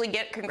to actually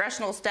get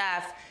congressional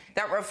staff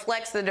that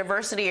reflects the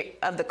diversity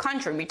of the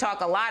country? We talk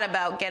a lot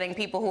about getting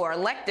people who are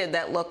elected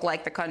that look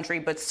like the country,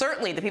 but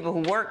certainly the people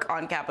who work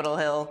on Capitol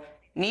Hill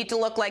need to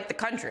look like the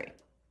country.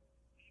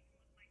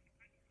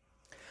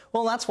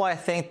 Well, that's why I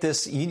think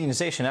this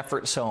unionization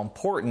effort is so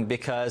important,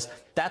 because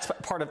that's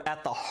part of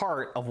at the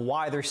heart of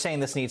why they're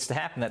saying this needs to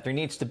happen, that there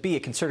needs to be a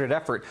concerted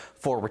effort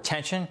for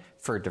retention,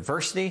 for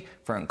diversity,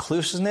 for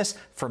inclusiveness,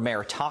 for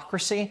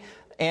meritocracy.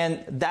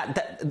 And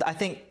that I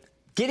think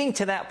getting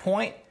to that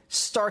point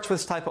starts with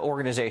this type of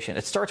organization.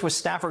 It starts with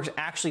staffers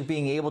actually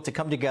being able to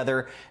come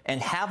together and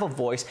have a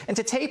voice and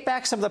to take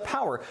back some of the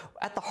power.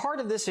 At the heart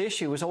of this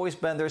issue has always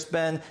been there's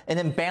been an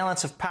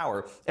imbalance of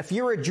power. If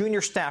you're a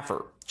junior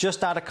staffer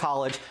just out of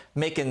college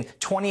making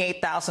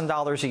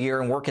 $28,000 a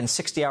year and working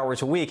 60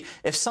 hours a week,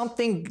 if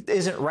something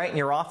isn't right in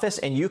your office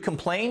and you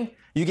complain,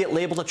 you get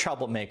labeled a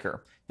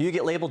troublemaker. You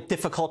get labeled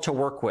difficult to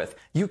work with.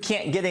 You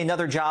can't get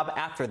another job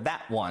after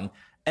that one.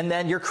 And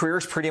then your career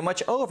is pretty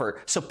much over.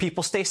 So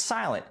people stay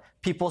silent.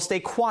 People stay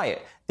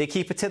quiet. They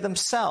keep it to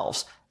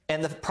themselves.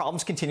 And the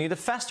problems continue to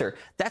fester.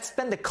 That's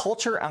been the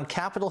culture on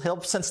Capitol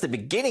Hill since the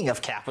beginning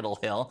of Capitol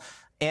Hill.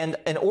 And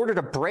in order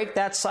to break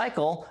that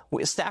cycle,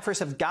 staffers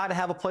have got to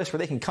have a place where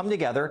they can come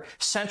together,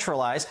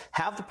 centralize,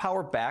 have the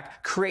power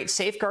back, create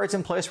safeguards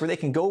in place where they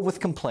can go with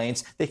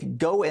complaints. They can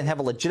go and have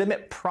a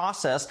legitimate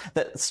process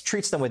that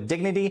treats them with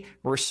dignity,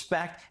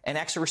 respect, and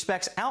actually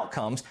respects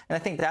outcomes. And I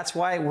think that's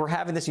why we're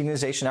having this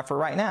unionization effort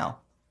right now.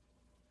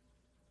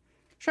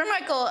 Sure,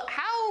 Michael,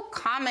 how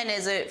common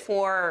is it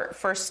for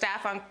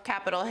staff on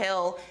Capitol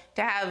Hill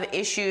to have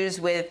issues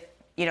with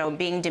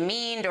being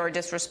demeaned or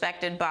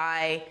disrespected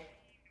by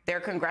their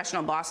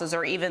congressional bosses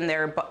or even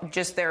their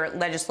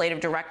legislative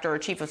director or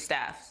chief of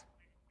staff?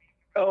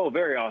 Oh,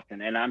 very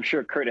often. And I'm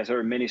sure Kurt has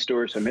heard many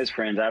stories from his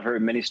friends. I've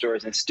heard many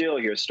stories and still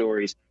hear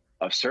stories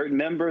of certain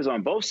members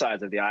on both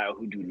sides of the aisle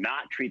who do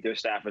not treat their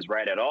staffers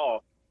right at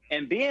all.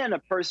 And being a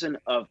person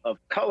of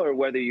color,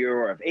 whether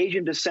you're of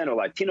Asian descent or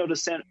Latino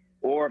descent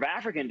or of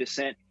African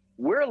descent,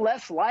 we're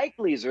less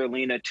likely,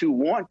 Zerlina, to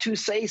want to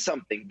say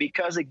something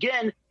because,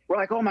 again, we're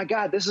like, oh, my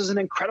God, this is an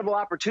incredible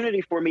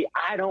opportunity for me.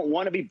 I don't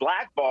want to be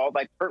blackballed,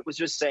 like Kurt was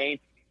just saying.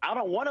 I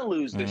don't want to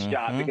lose this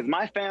job because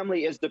my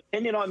family is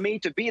dependent on me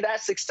to be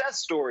that success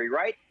story,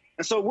 right?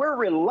 And so we're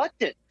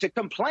reluctant to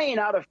complain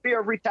out of fear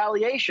of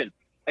retaliation.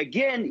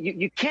 Again,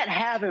 you can't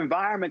have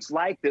environments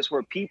like this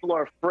where people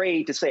are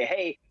afraid to say,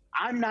 hey,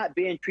 I'm not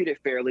being treated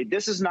fairly.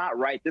 This is not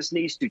right. This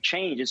needs to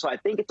change. And so I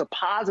think it's a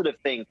positive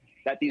thing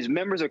that these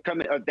members are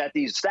coming, or that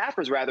these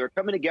staffers rather are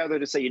coming together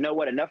to say, you know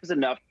what, enough is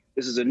enough.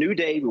 This is a new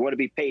day. We want to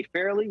be paid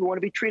fairly. We want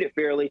to be treated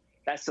fairly.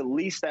 That's the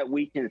least that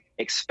we can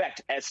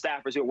expect as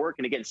staffers who are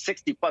working, again,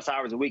 60 plus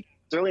hours a week.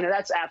 Zerlina,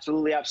 that's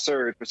absolutely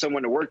absurd for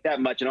someone to work that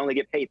much and only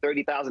get paid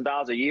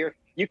 $30,000 a year.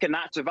 You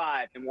cannot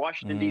survive in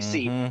Washington,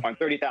 D.C. on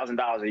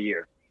 $30,000 a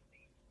year.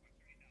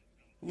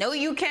 No,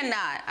 you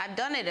cannot. I've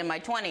done it in my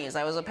 20s.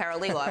 I was a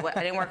paralegal.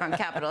 I didn't work on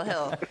Capitol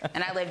Hill,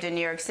 and I lived in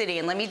New York City.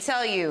 And let me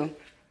tell you,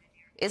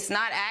 it's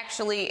not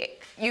actually,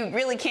 you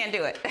really can't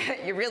do it.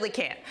 You really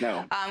can't.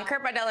 No.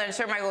 Kurt Bidella and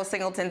Sir Michael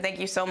Singleton, thank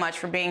you so much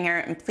for being here,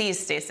 and please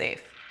stay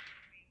safe.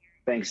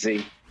 Thanks,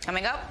 Z.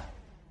 Coming up.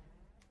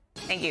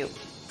 Thank you.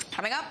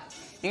 Coming up,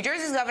 New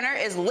Jersey's governor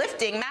is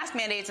lifting mask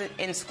mandates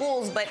in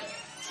schools, but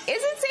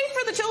is it safe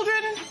for the children?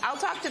 I'll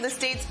talk to the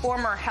state's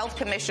former health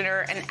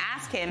commissioner and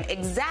ask him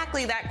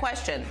exactly that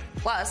question.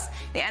 Plus,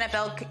 the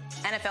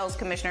NFL's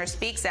commissioner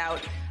speaks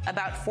out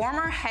about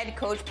former head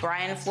coach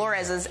Brian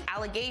Flores'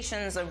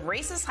 allegations of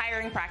racist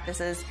hiring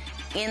practices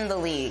in the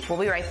league. We'll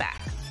be right back.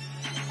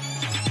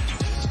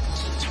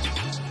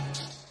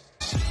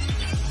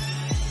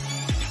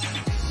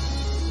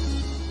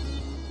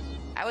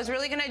 I was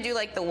really going to do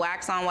like the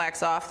wax on,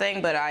 wax off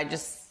thing, but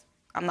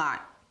I'm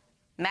not.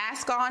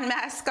 Mask on,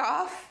 mask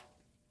off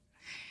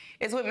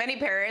is what many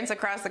parents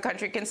across the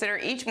country consider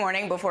each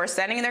morning before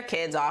sending their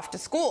kids off to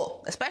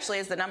school, especially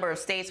as the number of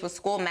states with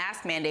school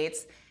mask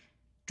mandates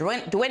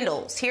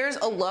dwindles. Here's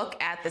a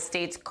look at the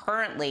states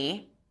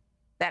currently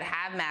that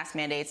have mask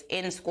mandates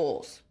in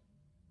schools.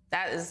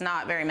 That is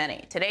not very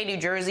many. Today, New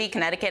Jersey,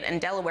 Connecticut, and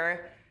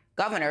Delaware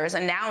governors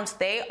announced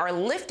they are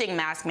lifting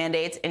mask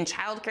mandates in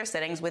childcare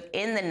settings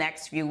within the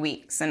next few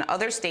weeks. And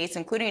other states,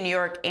 including New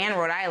York and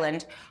Rhode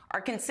Island,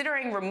 are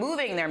considering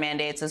removing their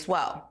mandates as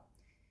well.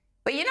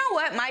 But you know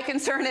what my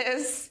concern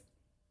is?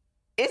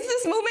 Is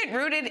this movement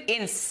rooted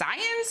in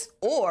science,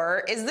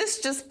 or is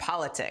this just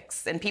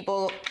politics and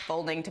people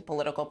folding to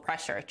political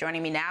pressure?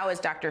 Joining me now is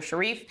Dr.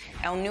 Sharif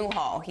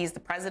El-Newhal. He's the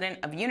president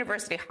of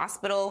University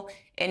Hospital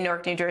in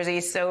Newark, New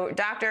Jersey. So,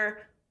 doctor,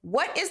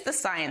 what is the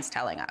science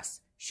telling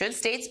us? Should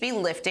states be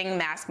lifting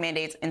mask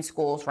mandates in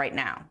schools right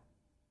now?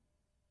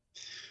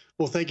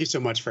 Well, thank you so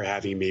much for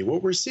having me.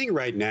 What we're seeing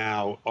right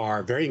now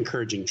are very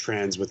encouraging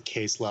trends with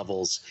case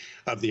levels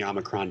of the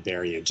Omicron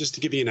variant. Just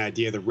to give you an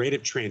idea, the rate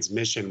of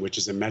transmission, which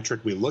is a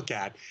metric we look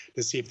at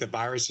to see if the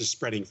virus is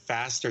spreading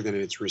faster than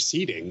it's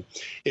receding,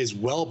 is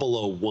well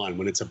below 1.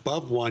 When it's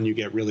above 1, you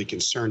get really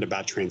concerned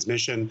about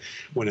transmission.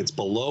 When it's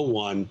below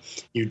 1,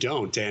 you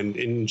don't. And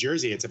in New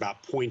Jersey, it's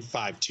about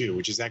 0.52,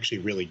 which is actually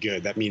really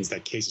good. That means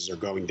that cases are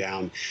going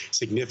down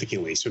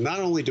significantly. So not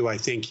only do I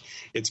think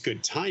it's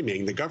good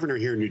timing, the governor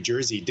here in New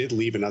Jersey did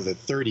leave another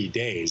 30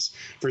 days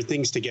for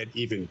things to get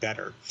even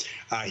better.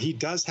 He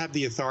does have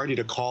the authority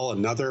to call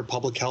another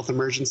public health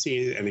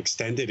emergency and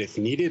extend it if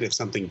needed, if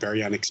something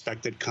very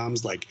unexpected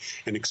comes, like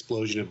an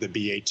explosion of the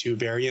BA2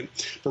 variant.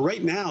 But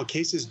right now,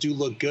 cases do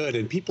look good,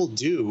 and people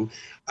do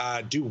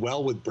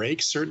well with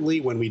breaks,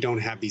 certainly when we don't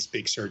have these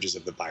big surges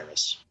of the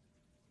virus.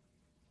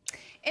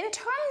 In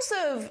terms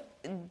of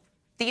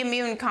the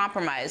immune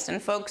compromised and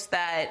folks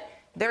that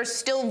they're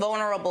still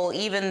vulnerable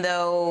even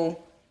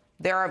though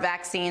there are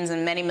vaccines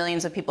and many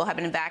millions of people have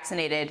been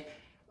vaccinated,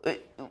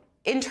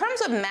 in terms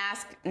of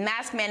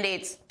mask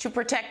mandates to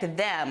protect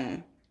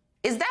them,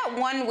 is that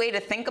one way to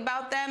think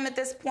about them at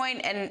this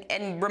point?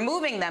 And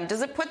removing them,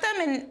 does it put them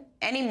in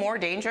any more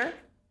danger?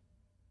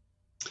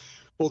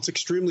 Well, it's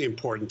extremely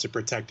important to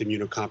protect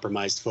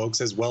immunocompromised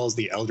folks as well as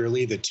the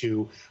elderly, the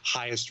two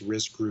highest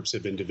risk groups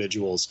of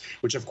individuals,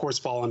 which of course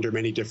fall under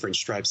many different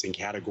stripes and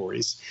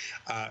categories.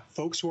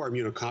 Folks who are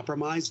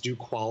immunocompromised do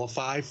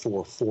qualify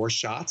for 4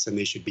 shots, and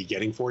they should be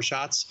getting 4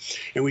 shots.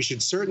 And we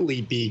should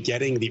certainly be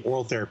getting the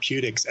oral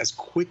therapeutics as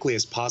quickly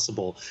as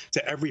possible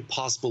to every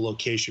possible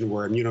location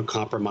where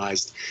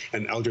immunocompromised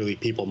and elderly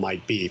people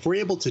might be. If we're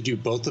able to do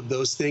both of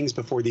those things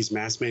before these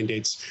mask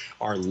mandates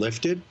are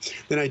lifted,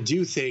 then I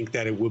do think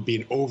that it would be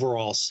an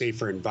overall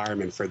safer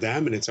environment for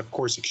them. And it's, of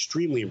course,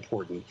 extremely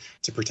important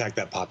to protect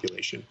that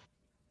population.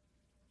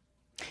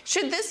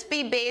 Should this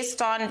be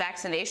based on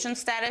vaccination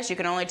status? You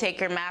can only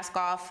take your mask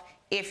off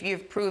if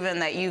you've proven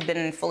that you've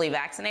been fully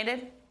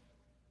vaccinated?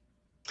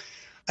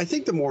 I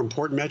think the more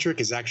important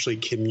metric is actually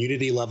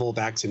community level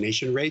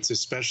vaccination rates,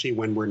 especially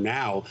when we're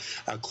now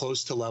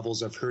close to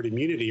levels of herd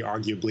immunity,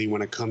 arguably,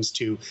 when it comes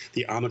to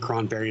the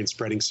Omicron variant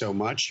spreading so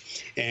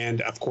much.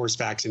 And of course,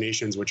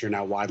 vaccinations, which are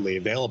now widely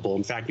available.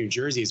 In fact, New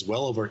Jersey is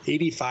well over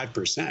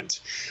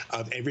 85%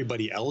 of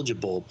everybody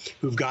eligible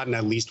who've gotten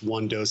at least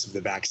one dose of the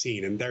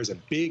vaccine. And there's a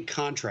big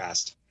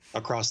contrast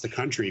across the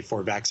country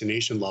for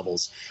vaccination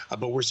levels.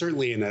 But we're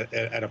certainly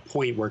at a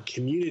point where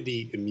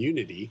community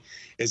immunity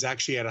is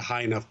actually at a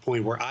high enough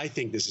point where I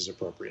think this is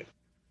appropriate.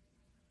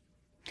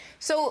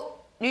 So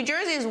New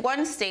Jersey is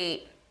one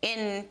state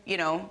in,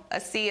 a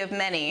sea of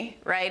many,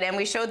 right? And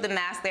we showed the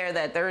math there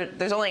that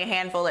there's only a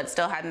handful that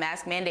still have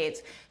mask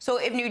mandates. So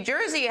if New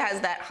Jersey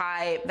has that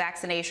high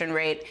vaccination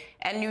rate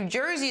and New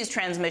Jersey's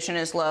transmission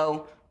is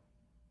low,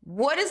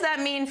 what does that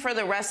mean for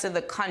the rest of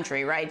the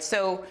country, right?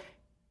 So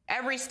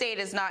every state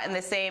is not in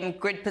the same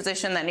grid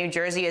position that New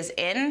Jersey is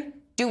in.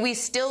 Do we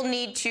still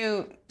need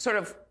to sort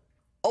of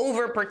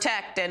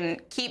overprotect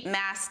and keep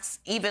masks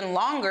even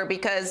longer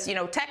because,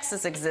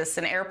 Texas exists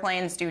and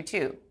airplanes do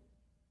too?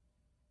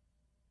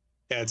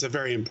 Yeah, it's a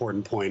very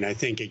important point. I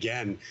think,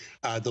 again,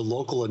 the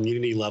local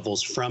immunity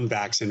levels from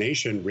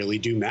vaccination really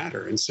do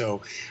matter. And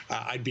so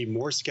I'd be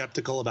more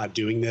skeptical about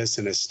doing this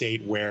in a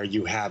state where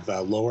you have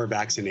lower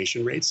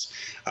vaccination rates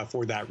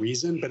for that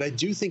reason. But I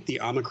do think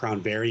the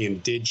Omicron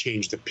variant did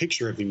change the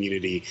picture of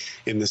immunity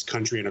in this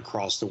country and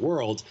across the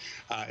world.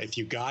 If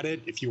you got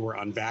it, if you were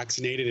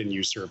unvaccinated and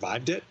you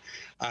survived it,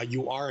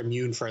 you are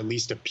immune for at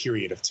least a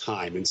period of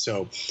time. And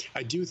so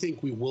I do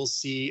think we will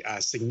see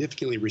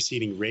significantly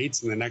receding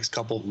rates in the next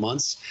couple of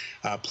months.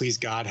 Please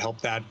God,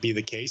 help that be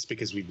the case,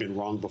 because we've been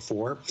wrong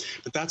before.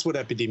 But that's what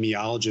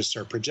epidemiologists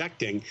are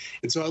projecting.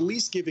 And so at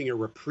least giving a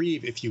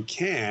reprieve, if you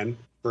can,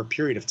 for a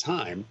period of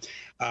time,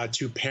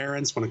 to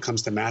parents when it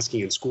comes to masking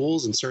in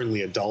schools, and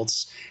certainly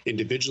adults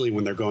individually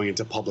when they're going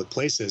into public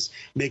places,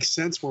 makes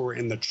sense where we're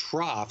in the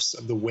troughs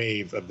of the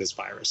wave of this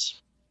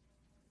virus.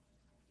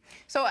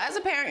 So as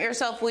a parent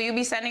yourself, will you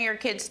be sending your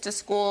kids to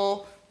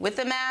school with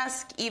a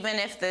mask, even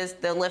if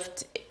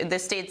the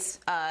state's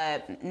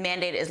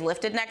mandate is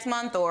lifted next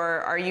month? Or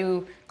are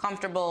you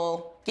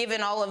comfortable,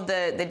 given all of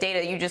the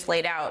data you just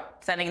laid out,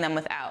 sending them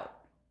without?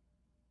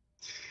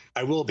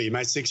 I will be.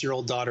 My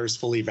 6-year-old daughter is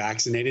fully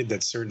vaccinated.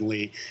 That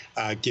certainly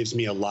gives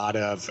me a lot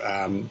of,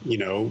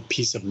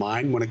 peace of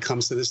mind when it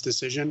comes to this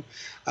decision.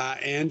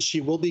 And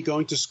she will be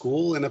going to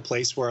school in a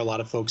place where a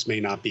lot of folks may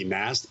not be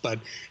masked. But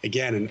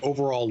again, an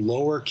overall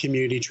lower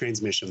community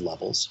transmission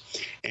levels.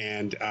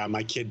 And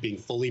my kid being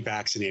fully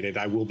vaccinated,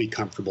 I will be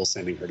comfortable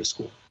sending her to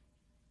school.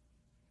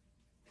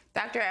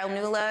 Dr.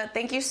 Elnula,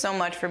 thank you so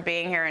much for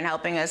being here and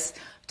helping us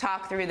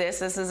talk through this.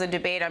 This is a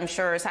debate I'm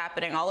sure is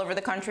happening all over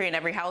the country, in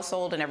every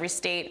household, in every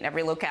state, in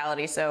every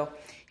locality. So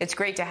it's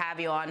great to have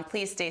you on.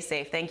 Please stay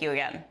safe. Thank you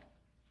again.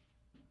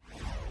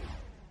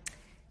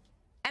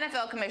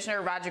 NFL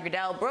Commissioner Roger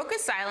Goodell broke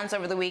his silence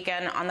over the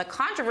weekend on the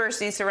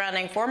controversy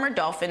surrounding former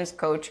Dolphins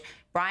coach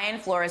Brian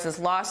Flores'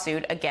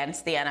 lawsuit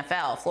against the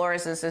NFL.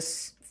 Flores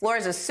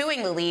is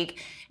suing the league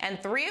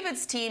and 3 of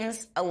its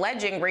teams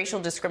alleging racial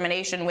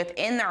discrimination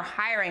within their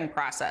hiring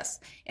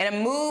process. In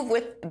a move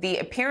with the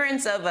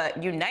appearance of a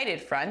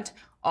united front,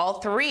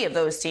 all 3 of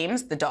those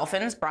teams, the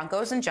Dolphins,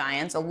 Broncos, and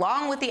Giants,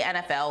 along with the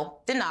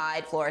NFL,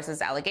 denied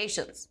Flores'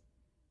 allegations.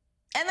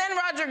 And then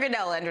Roger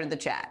Goodell entered the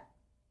chat.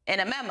 In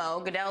a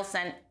memo Goodell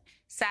sent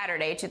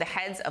Saturday to the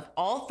heads of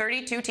all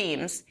 32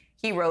 teams,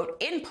 he wrote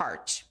in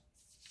part,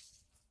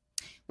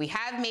 "We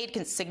have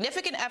made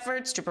significant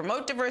efforts to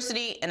promote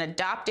diversity and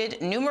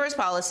adopted numerous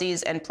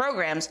policies and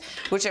programs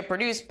which have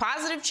produced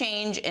positive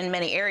change in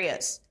many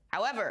areas.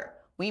 However,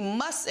 we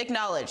must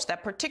acknowledge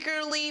that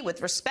particularly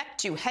with respect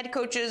to head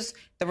coaches,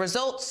 the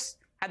results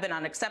have been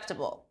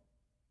unacceptable."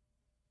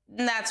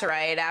 And that's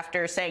right.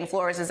 After saying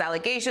Flores'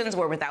 allegations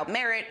were without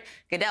merit,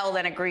 Goodell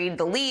then agreed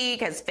the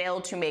league has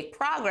failed to make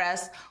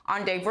progress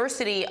on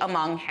diversity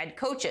among head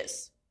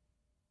coaches.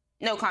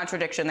 No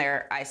contradiction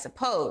there, I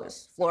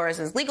suppose.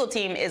 Flores' legal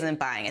team isn't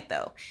buying it,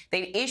 though.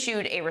 They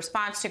issued a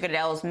response to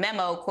Goodell's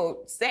memo,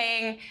 quote,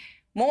 saying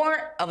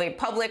more of a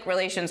public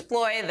relations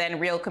ploy than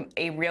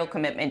a real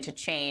commitment to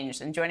change.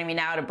 And joining me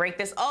now to break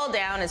this all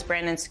down is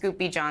Brandon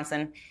Scoopy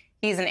Johnson.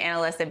 He's an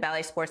analyst at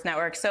Bally Sports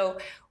Network. So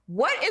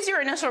what is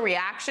your initial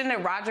reaction to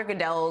Roger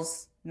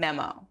Goodell's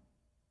memo?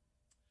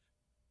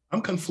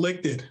 I'm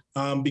conflicted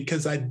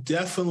because I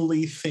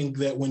definitely think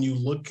that when you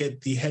look at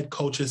the head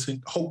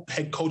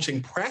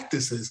coaching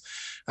practices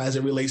as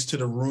it relates to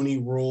the Rooney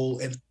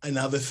Rule and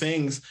other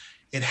things,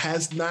 it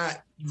has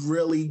not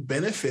really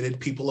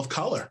benefited people of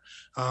color.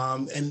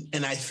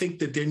 And I think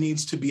that there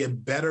needs to be a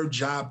better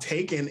job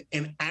taken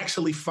in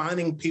actually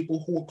finding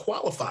people who are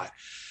qualified.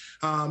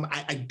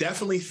 I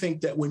definitely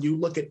think that when you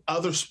look at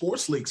other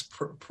sports leagues,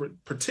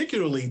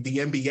 particularly the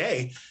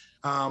NBA,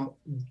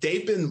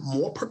 they've been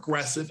more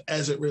progressive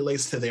as it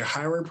relates to their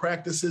hiring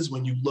practices.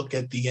 When you look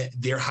at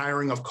their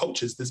hiring of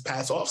coaches this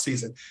past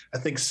offseason, I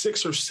think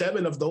 6 or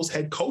 7 of those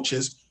head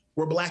coaches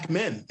were Black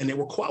men and they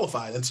were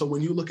qualified. And so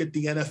when you look at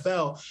the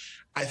NFL,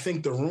 I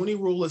think the Rooney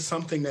Rule is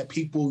something that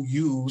people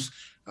use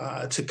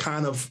to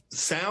kind of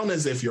sound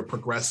as if you're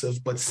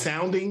progressive, but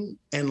sounding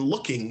and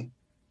looking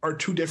are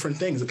two different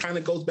things. It kind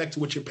of goes back to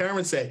what your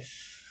parents say,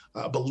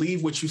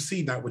 believe what you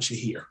see, not what you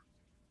hear.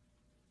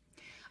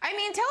 I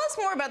mean, tell us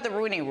more about the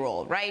Rooney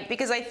Rule, right?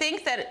 Because I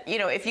think that, you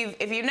know, if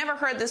you've never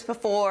heard this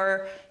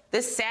before,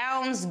 this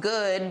sounds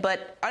good,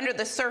 but under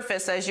the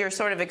surface, as you're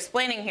sort of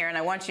explaining here, and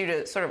I want you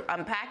to sort of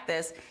unpack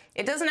this,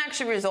 it doesn't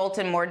actually result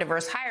in more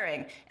diverse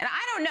hiring. And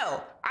I don't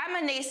know.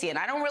 I'm a Nacian.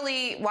 I don't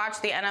really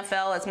watch the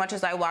NFL as much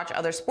as I watch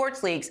other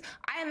sports leagues.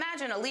 I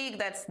imagine a league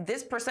that's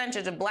this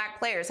percentage of black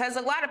players has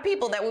a lot of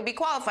people that would be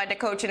qualified to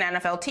coach an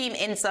NFL team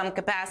in some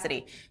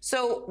capacity.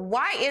 So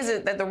why is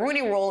it that the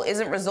Rooney Rule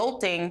isn't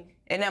resulting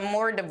in a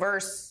more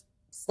diverse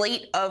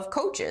slate of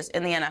coaches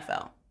in the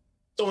NFL?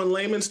 So in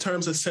layman's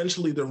terms,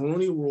 essentially the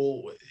Rooney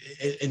Rule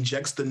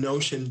injects the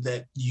notion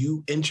that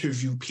you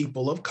interview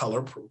people of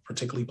color,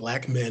 particularly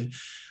black men,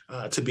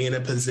 to be in a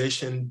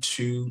position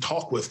to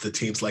talk with the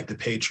teams like the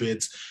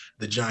Patriots,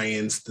 the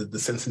Giants, the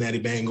Cincinnati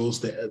Bengals,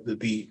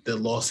 the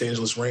Los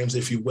Angeles Rams,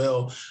 if you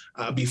will,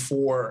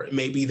 before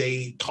maybe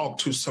they talk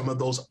to some of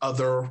those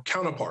other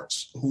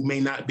counterparts who may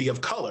not be of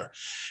color.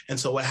 And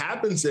so what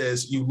happens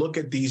is you look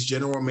at these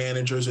general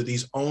managers or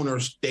these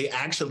owners, they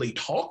actually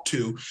talk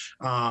to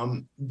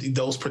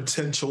those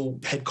potential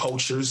head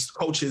coaches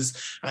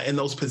in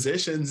those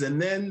positions,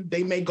 and then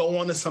they may go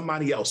on to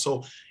somebody else.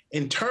 So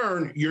in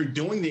turn, you're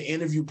doing the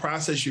interview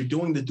process, you're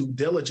doing the due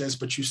diligence,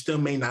 but you still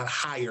may not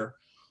hire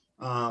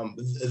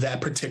that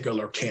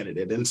particular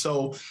candidate. And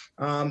so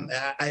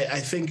I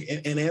think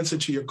in answer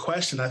to your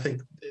question, I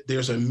think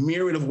there's a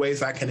myriad of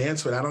ways I can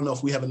answer it. I don't know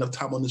if we have enough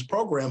time on this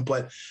program,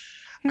 but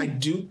I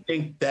do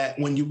think that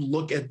when you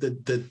look at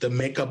the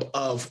makeup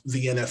of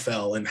the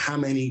NFL and how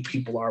many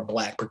people are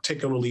black,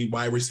 particularly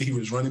wide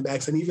receivers, running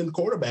backs, and even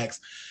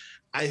quarterbacks,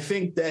 I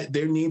think that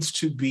there needs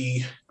to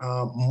be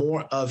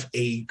more of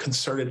a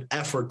concerted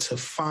effort to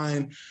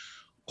find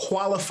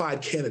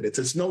qualified candidates.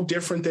 It's no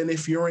different than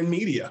if you're in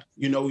media.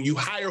 You know, you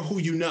hire who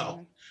you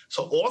know.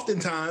 So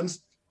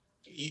oftentimes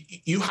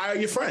you hire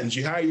your friends,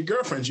 you hire your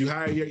girlfriends, you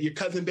hire your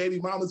cousin baby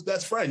mama's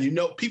best friend, you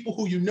know, people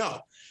who you know.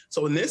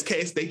 So in this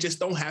case, they just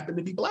don't happen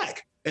to be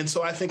black. And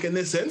so I think in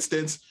this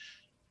instance,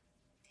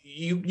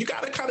 you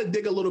got to kind of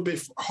dig a little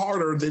bit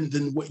harder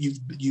than what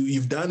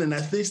you've done. And I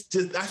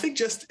think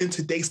just in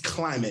today's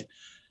climate,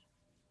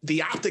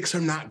 the optics are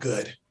not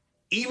good.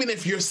 Even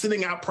if you're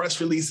sending out press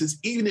releases,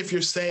 even if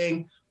you're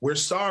saying we're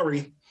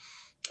sorry,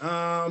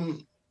 a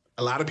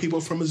lot of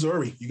people from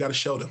Missouri, you got to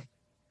show them.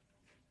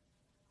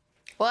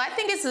 Well, I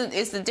think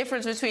it's the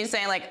difference between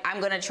saying, like,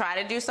 I'm going to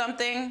try to do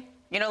something.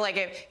 You know, like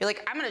if you're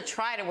like, I'm going to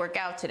try to work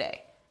out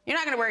today. You're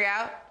not going to work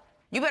out.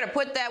 You better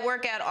put that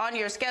workout on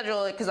your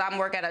schedule because I'm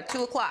working at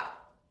 2 o'clock,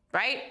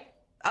 right?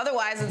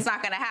 Otherwise, it's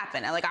not going to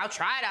happen. And like, I'll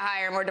try to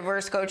hire more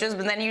diverse coaches,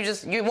 but then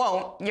you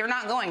won't. You're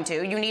not going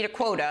to. You need a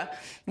quota.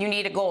 You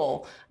need a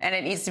goal, and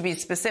it needs to be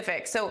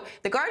specific. So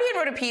the Guardian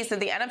wrote a piece that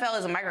the NFL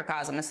is a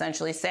microcosm,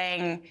 essentially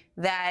saying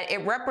that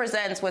it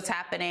represents what's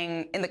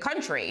happening in the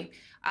country.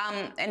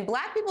 And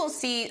black people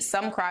see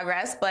some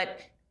progress, but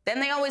then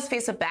they always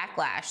face a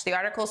backlash. The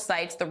article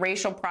cites the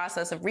racial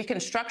process of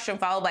Reconstruction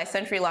followed by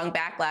century-long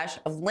backlash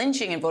of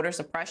lynching and voter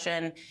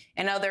suppression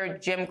and other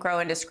Jim Crow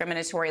and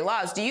discriminatory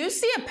laws. Do you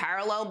see a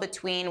parallel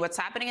between what's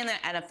happening in the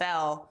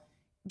NFL,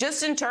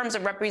 just in terms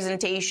of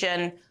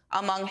representation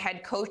among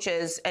head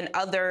coaches and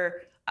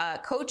other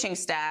coaching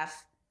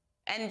staff,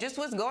 and just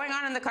what's going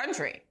on in the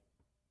country?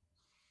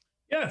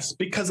 Yes,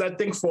 because I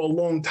think for a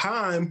long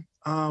time,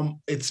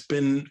 it's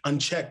been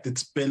unchecked.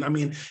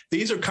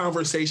 These are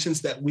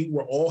conversations that we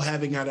were all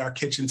having at our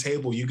kitchen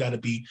table. You got to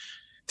be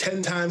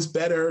 10 times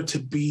better to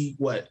be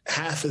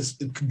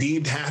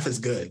deemed half as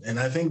good. And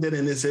I think that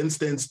in this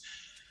instance,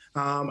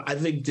 I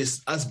think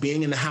just us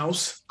being in the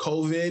house,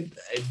 COVID,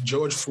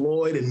 George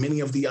Floyd, and many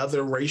of the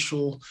other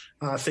racial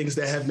things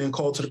that have been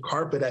called to the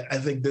carpet, I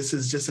think this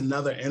is just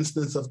another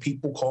instance of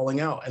people calling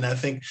out. And I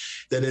think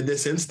that in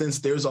this instance,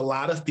 there's a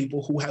lot of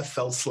people who have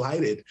felt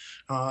slighted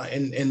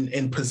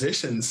in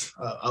positions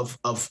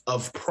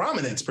of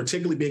prominence,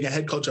 particularly being a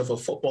head coach of a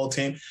football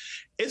team.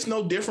 It's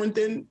no different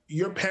than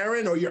your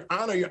parent or your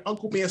aunt or your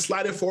uncle being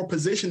slighted for a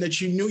position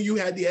that you knew you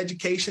had the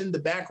education, the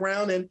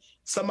background, and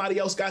somebody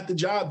else got the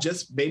job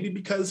just maybe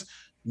because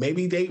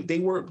maybe they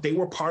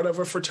were part of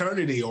a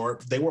fraternity,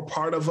 or they were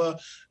part of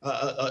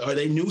or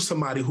they knew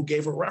somebody who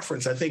gave a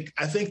reference. I think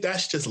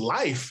that's just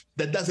life.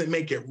 That doesn't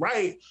make it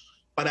right.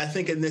 But I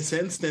think in this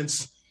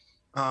instance,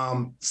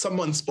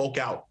 someone spoke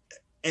out.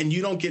 And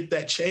you don't get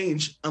that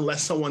change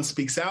unless someone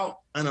speaks out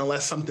and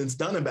unless something's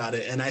done about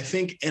it. And I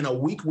think in a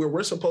week where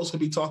we're supposed to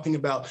be talking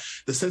about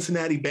the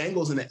Cincinnati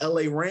Bengals and the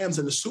LA Rams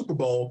and the Super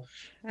Bowl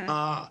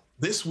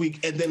this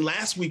week, and then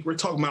last week we're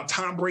talking about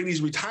Tom Brady's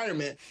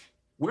retirement,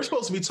 we're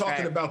supposed to be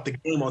talking about the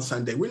game on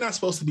Sunday. We're not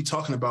supposed to be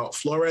talking about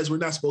Flores. We're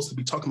not supposed to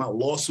be talking about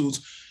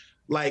lawsuits.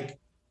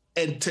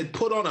 And to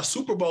put on a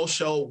Super Bowl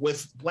show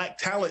with black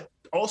talent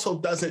also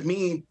doesn't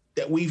mean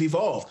that we've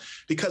evolved,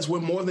 because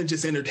we're more than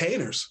just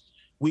entertainers.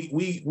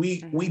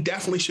 We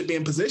definitely should be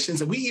in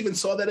positions. And we even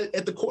saw that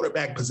at the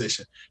quarterback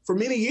position. For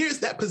many years,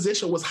 that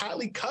position was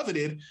highly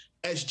coveted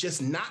as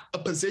just not a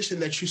position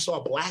that you saw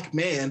a black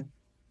man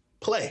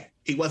play.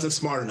 He wasn't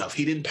smart enough.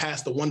 He didn't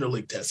pass the Wonder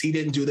League test. He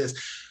didn't do this.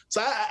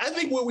 So I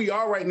think where we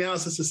are right now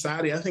as a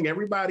society, I think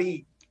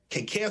everybody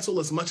can cancel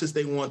as much as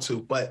they want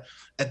to. But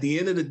at the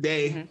end of the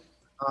day,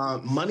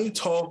 money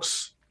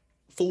talks,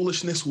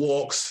 foolishness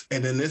walks.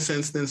 And in this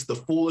instance, the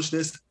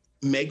foolishness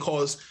may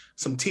cause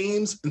some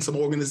teams and some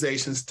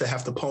organizations to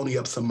have to pony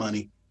up some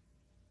money.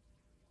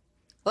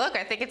 Look,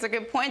 I think it's a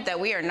good point that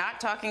we are not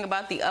talking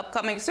about the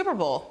upcoming Super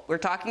Bowl. We're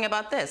talking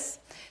about this.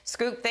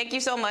 Scoop, thank you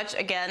so much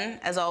again,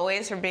 as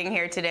always, for being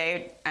here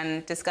today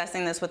and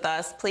discussing this with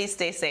us. Please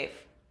stay safe.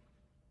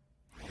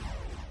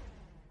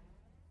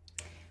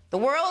 The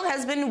world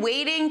has been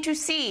waiting to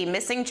see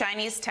missing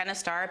Chinese tennis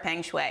star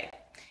Peng Shuai.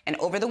 And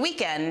over the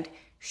weekend,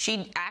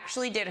 she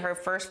actually did her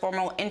first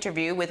formal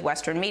interview with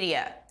Western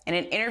media. In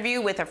an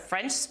interview with a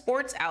French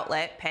sports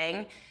outlet,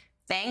 Peng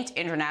thanked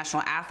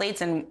international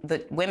athletes and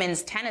the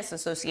Women's Tennis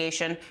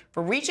Association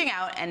for reaching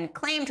out and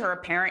claimed her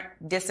apparent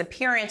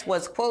disappearance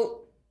was,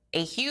 quote,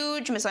 a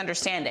huge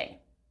misunderstanding.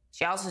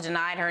 She also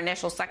denied her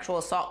initial sexual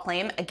assault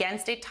claim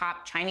against a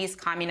top Chinese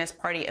Communist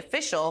Party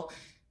official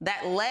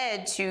that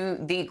led to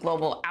the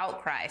global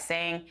outcry,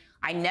 saying,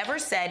 I never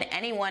said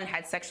anyone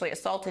had sexually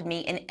assaulted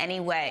me in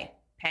any way.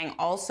 Peng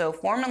also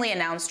formally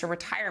announced her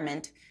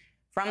retirement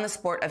from the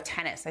sport of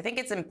tennis. I think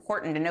it's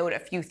important to note a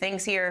few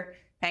things here.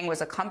 Peng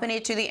was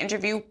accompanied to the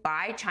interview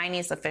by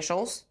Chinese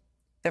officials.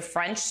 The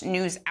French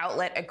news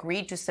outlet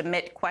agreed to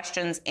submit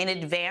questions in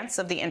advance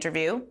of the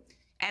interview,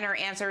 and her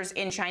answers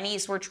in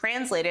Chinese were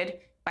translated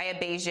by a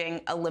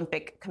Beijing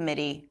Olympic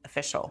Committee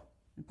official.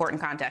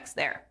 Important context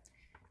there.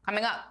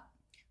 Coming up,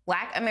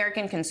 Black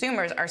American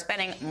consumers are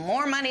spending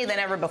more money than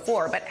ever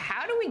before, but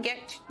how do we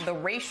get the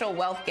racial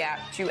wealth gap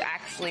to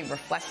actually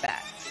reflect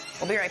that?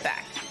 We'll be right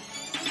back.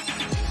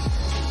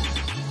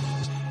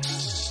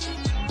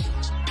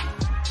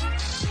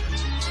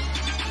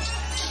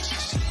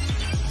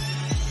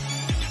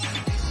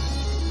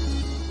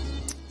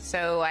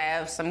 So I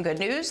have some good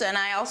news, and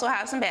I also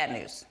have some bad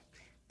news.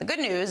 The good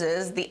news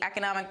is the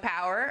economic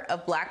power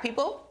of Black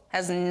people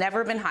has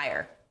never been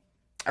higher.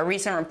 A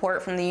recent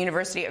report from the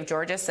University of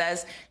Georgia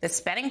says the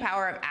spending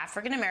power of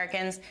African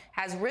Americans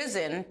has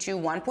risen to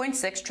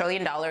 $1.6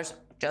 trillion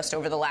just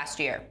over the last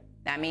year.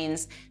 That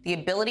means the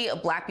ability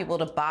of Black people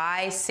to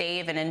buy,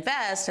 save, and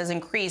invest has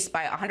increased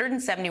by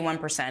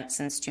 171%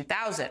 since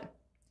 2000.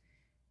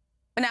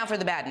 But now for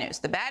the bad news.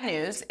 The bad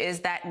news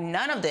is that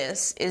none of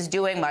this is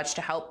doing much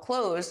to help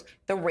close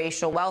the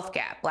racial wealth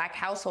gap. Black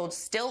households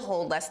still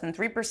hold less than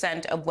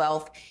 3% of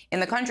wealth in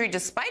the country,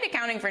 despite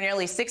accounting for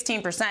nearly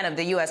 16% of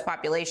the U.S.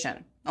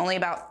 population. Only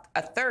about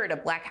a third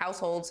of Black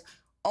households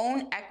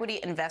own equity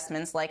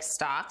investments like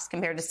stocks,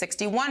 compared to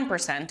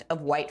 61%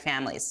 of white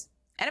families.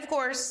 And of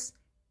course,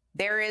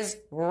 there is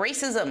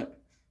racism,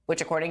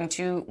 which according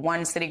to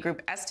one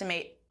Citigroup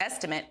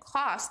estimate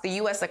costs the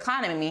U.S.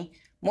 economy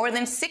more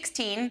than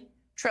 $16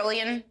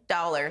 trillion.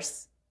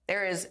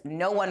 There is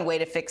no one way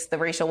to fix the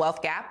racial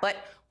wealth gap, but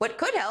what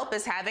could help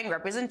is having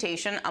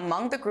representation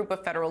among the group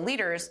of federal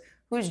leaders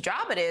whose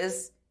job it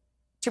is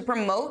to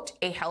promote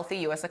a healthy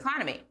U.S.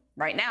 economy.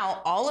 Right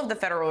now, all of the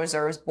Federal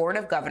Reserve's Board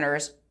of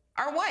Governors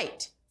are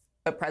white,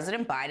 but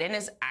President Biden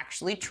is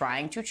actually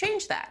trying to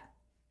change that.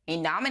 He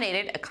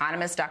nominated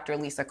economist Dr.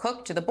 Lisa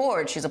Cook to the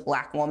board. She's a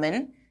Black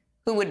woman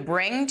who would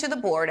bring to the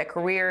board a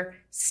career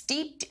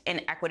steeped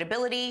in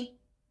equitability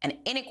and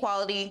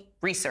inequality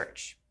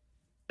research.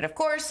 But of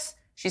course,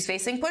 she's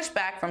facing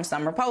pushback from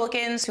some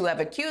Republicans who have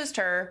accused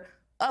her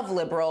of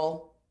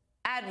liberal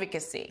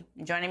advocacy.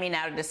 Joining me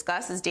now to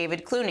discuss is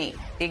David Clooney,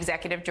 the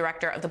executive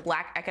director of the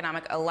Black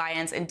Economic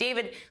Alliance. And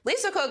David,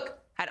 Lisa Cook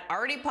had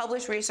already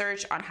published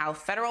research on how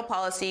federal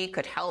policy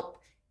could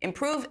help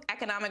improve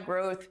economic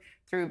growth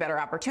through better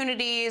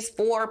opportunities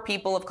for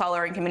people of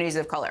color and communities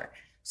of color.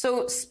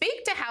 So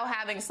speak to how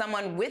having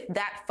someone with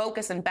that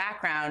focus and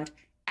background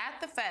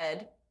at the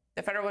Fed,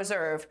 the Federal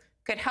Reserve,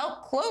 could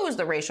help close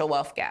the racial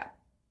wealth gap.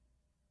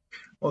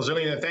 Well,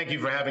 Zerlina, thank you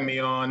for having me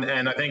on.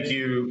 And I think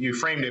you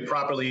framed it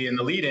properly in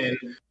the lead-in,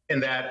 in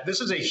that this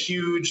is a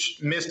huge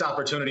missed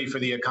opportunity for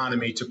the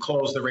economy to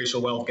close the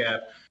racial wealth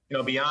gap. You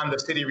know, beyond the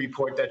Citi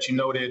report that you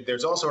noted,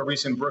 there's also a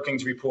recent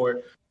Brookings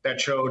report that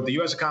showed the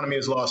U.S. economy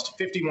has lost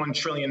 $51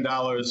 trillion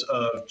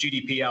of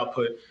GDP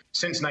output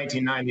since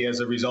 1990 as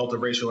a result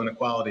of racial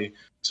inequality.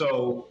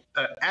 So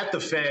at the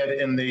Fed,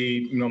 in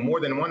the more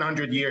than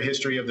 100-year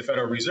history of the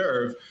Federal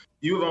Reserve,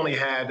 we've only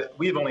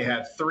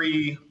had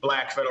 3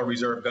 Black Federal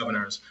Reserve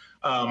governors.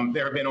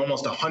 There have been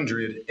almost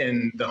 100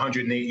 in the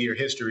 108-year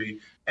history.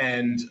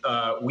 And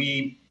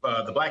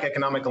the Black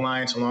Economic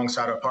Alliance,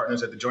 alongside our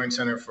partners at the Joint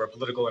Center for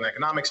Political and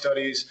Economic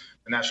Studies,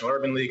 the National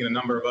Urban League, and a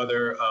number of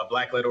other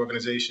Black-led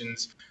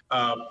organizations,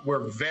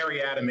 we're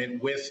very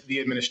adamant with the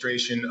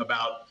administration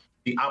about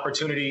the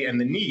opportunity and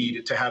the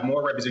need to have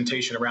more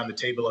representation around the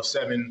table of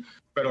 7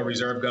 Federal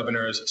Reserve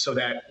governors, so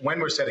that when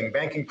we're setting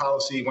banking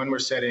policy, when we're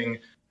setting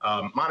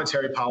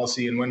monetary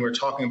policy, and when we're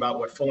talking about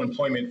what full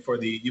employment for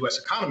the U.S.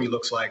 economy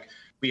looks like,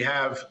 we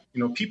have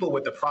people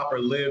with the proper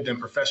lived and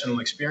professional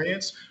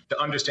experience to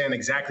understand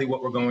exactly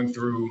what we're going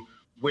through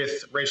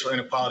with racial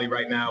inequality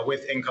right now,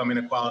 with income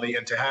inequality,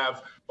 and to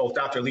have both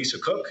Dr. Lisa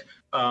Cook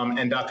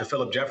and Dr.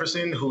 Philip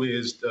Jefferson, who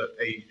is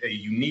a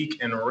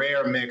unique and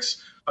rare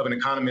mix of an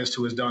economist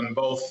who has done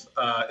both,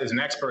 is an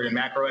expert in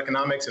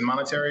macroeconomics and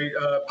monetary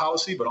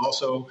policy, but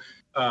also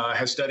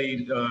has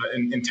studied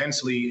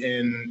intensely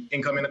in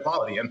income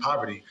inequality and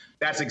poverty.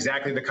 That's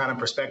exactly the kind of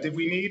perspective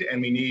we need, and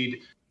we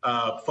need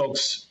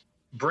folks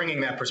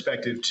bringing that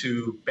perspective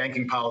to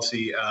banking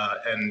policy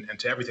and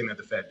to everything that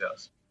the Fed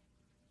does.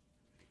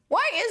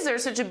 Why is there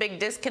such a big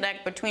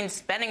disconnect between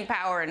spending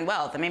power and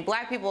wealth? I mean,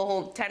 black people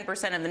hold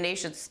 10% of the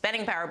nation's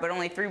spending power, but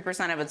only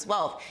 3% of its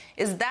wealth.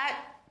 Is that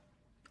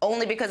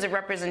only because of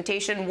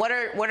representation? What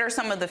are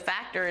some of the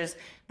factors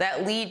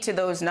that lead to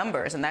those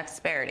numbers and that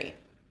disparity?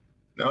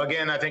 No,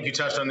 again, I think you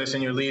touched on this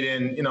in your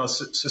lead-in.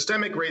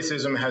 Systemic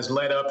racism has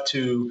led up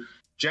to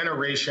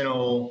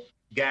generational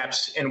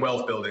gaps in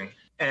wealth building.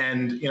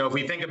 And, if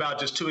we think about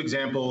just two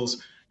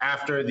examples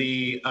after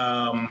the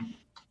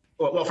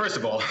well, first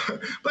of all,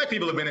 black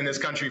people have been in this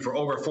country for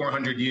over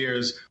 400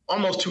 years.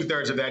 Almost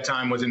 2/3 of that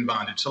time was in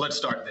bondage. So let's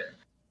start there.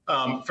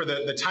 For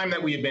the time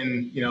that we have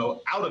been,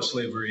 out of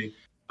slavery,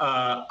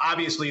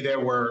 obviously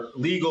there were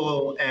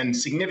legal and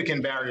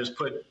significant barriers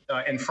put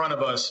in front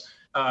of us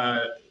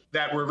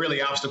that were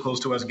really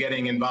obstacles to us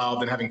getting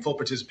involved and having full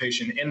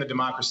participation in the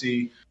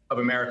democracy of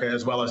America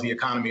as well as the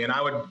economy. And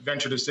I would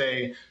venture to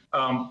say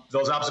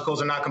those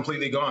obstacles are not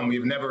completely gone.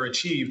 We've never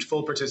achieved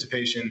full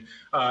participation.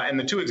 And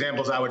the two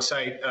examples I would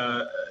cite,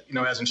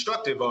 as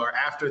instructive are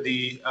after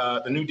the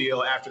New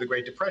Deal, after the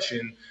Great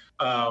Depression,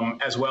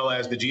 as well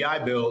as the GI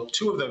Bill,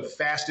 two of the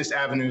fastest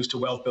avenues to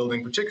wealth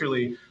building,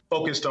 particularly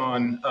focused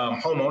on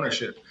home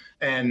ownership.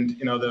 And,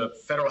 the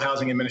Federal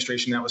Housing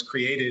Administration that was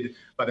created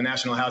by the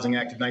National Housing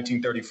Act of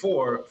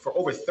 1934, for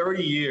over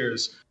 30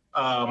 years,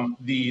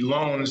 the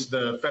loans,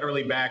 the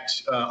federally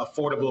backed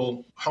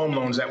affordable home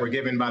loans that were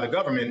given by the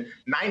government,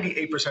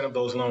 98% of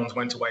those loans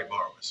went to white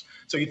borrowers.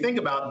 So you think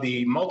about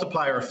the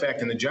multiplier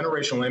effect and the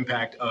generational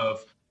impact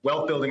of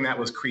wealth building that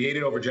was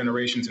created over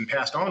generations and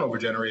passed on over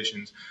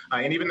generations.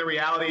 And even the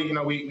reality,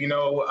 we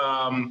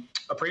know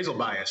appraisal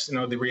bias,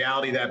 the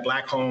reality that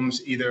black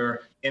homes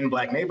either in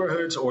black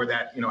neighborhoods or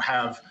that,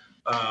 have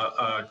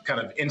kind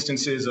of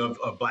instances of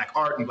black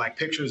art and black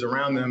pictures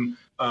around them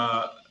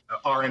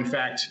are in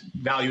fact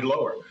valued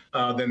lower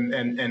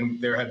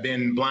and there have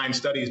been blind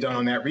studies done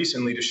on that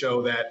recently to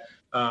show that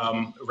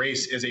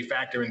race is a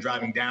factor in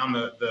driving down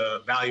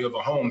the value of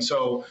a home.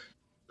 So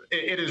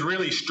it is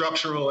really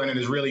structural and it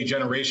is really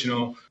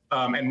generational.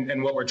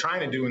 And what we're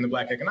trying to do in the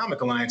Black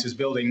Economic Alliance is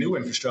build a new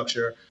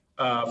infrastructure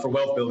for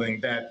wealth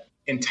building that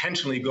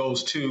intentionally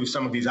goes to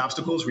some of these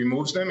obstacles,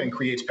 removes them, and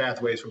creates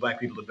pathways for black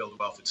people to build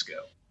wealth at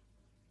scale.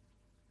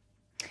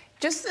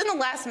 Just in the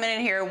last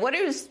minute here, what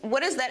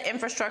does that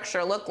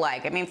infrastructure look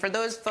like? I mean, for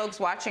those folks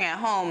watching at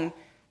home,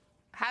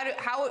 how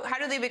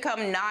do they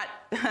become not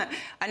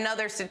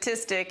another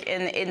statistic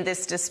in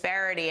this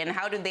disparity, and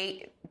how do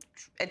they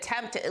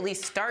attempt to at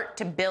least start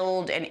to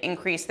build and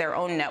increase their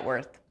own net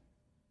worth?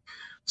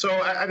 So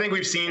I think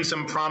we've seen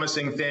some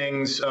promising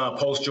things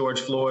post George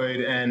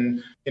Floyd,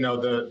 and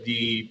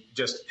the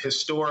just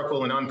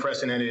historical and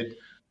unprecedented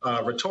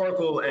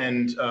rhetorical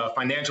and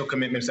financial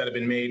commitments that have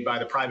been made by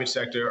the private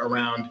sector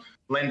around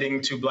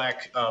lending to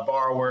black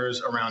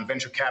borrowers, around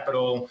venture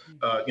capital.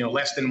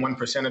 Less than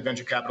 1% of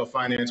venture capital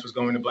finance was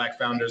going to black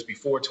founders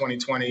before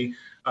 2020.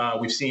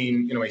 We've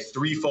seen a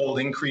threefold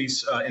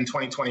increase in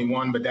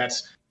 2021, but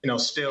that's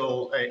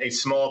still a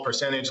small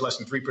percentage, less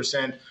than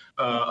 3%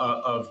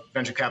 of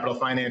venture capital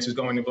finance is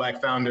going to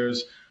black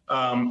founders.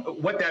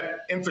 What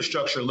that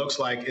infrastructure looks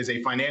like is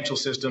a financial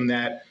system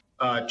that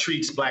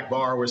treats black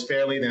borrowers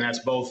fairly, then that's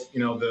both,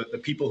 the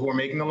people who are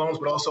making the loans,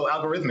 but also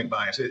algorithmic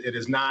bias. It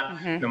is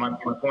not,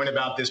 my point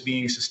about this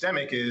being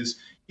systemic is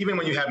even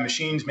when you have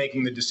machines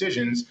making the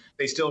decisions,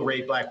 they still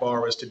rate black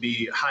borrowers to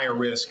be higher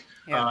risk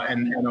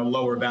and a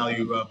lower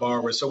value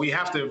borrowers. So we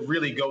have to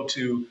really go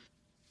to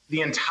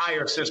the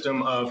entire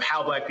system of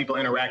how black people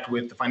interact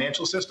with the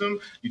financial system.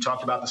 You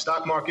talked about the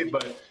stock market,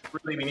 but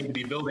really we need to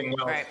be building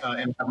wealth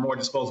and have more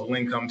disposable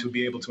income to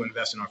be able to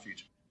invest in our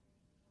future.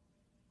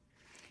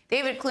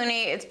 David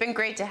Clooney, it's been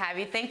great to have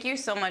you. Thank you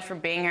so much for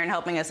being here and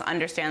helping us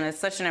understand this.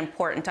 Such an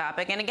important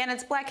topic. And again,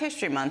 it's Black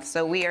History Month,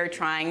 so we are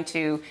trying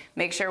to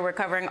make sure we're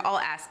covering all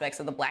aspects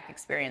of the Black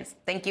experience.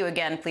 Thank you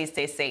again. Please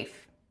stay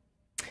safe.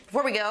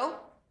 Before we go,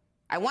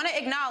 I want to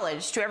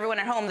acknowledge to everyone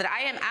at home that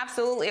I am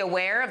absolutely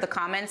aware of the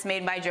comments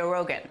made by Joe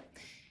Rogan.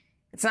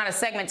 It's not a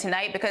segment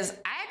tonight because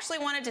I actually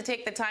wanted to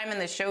take the time in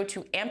the show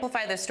to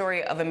amplify the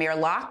story of Amir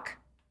Locke,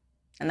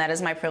 and that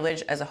is my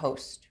privilege as a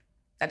host.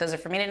 That does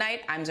it for me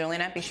tonight. I'm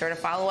Zerlina. Be sure to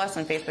follow us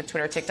on Facebook,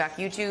 Twitter, TikTok,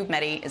 YouTube.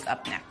 Mehdi is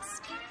up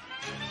next.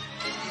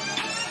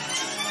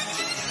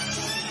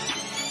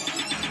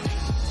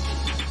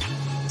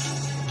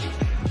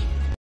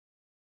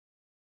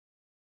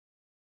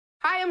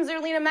 Hi, I'm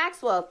Zerlina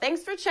Maxwell.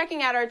 Thanks for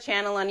checking out our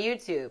channel on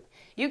YouTube.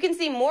 You can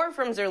see more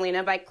from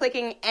Zerlina by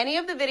clicking any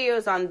of the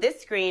videos on this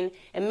screen,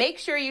 and make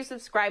sure you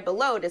subscribe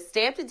below to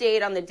stay up to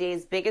date on the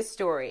day's biggest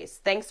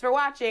stories. Thanks for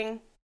watching.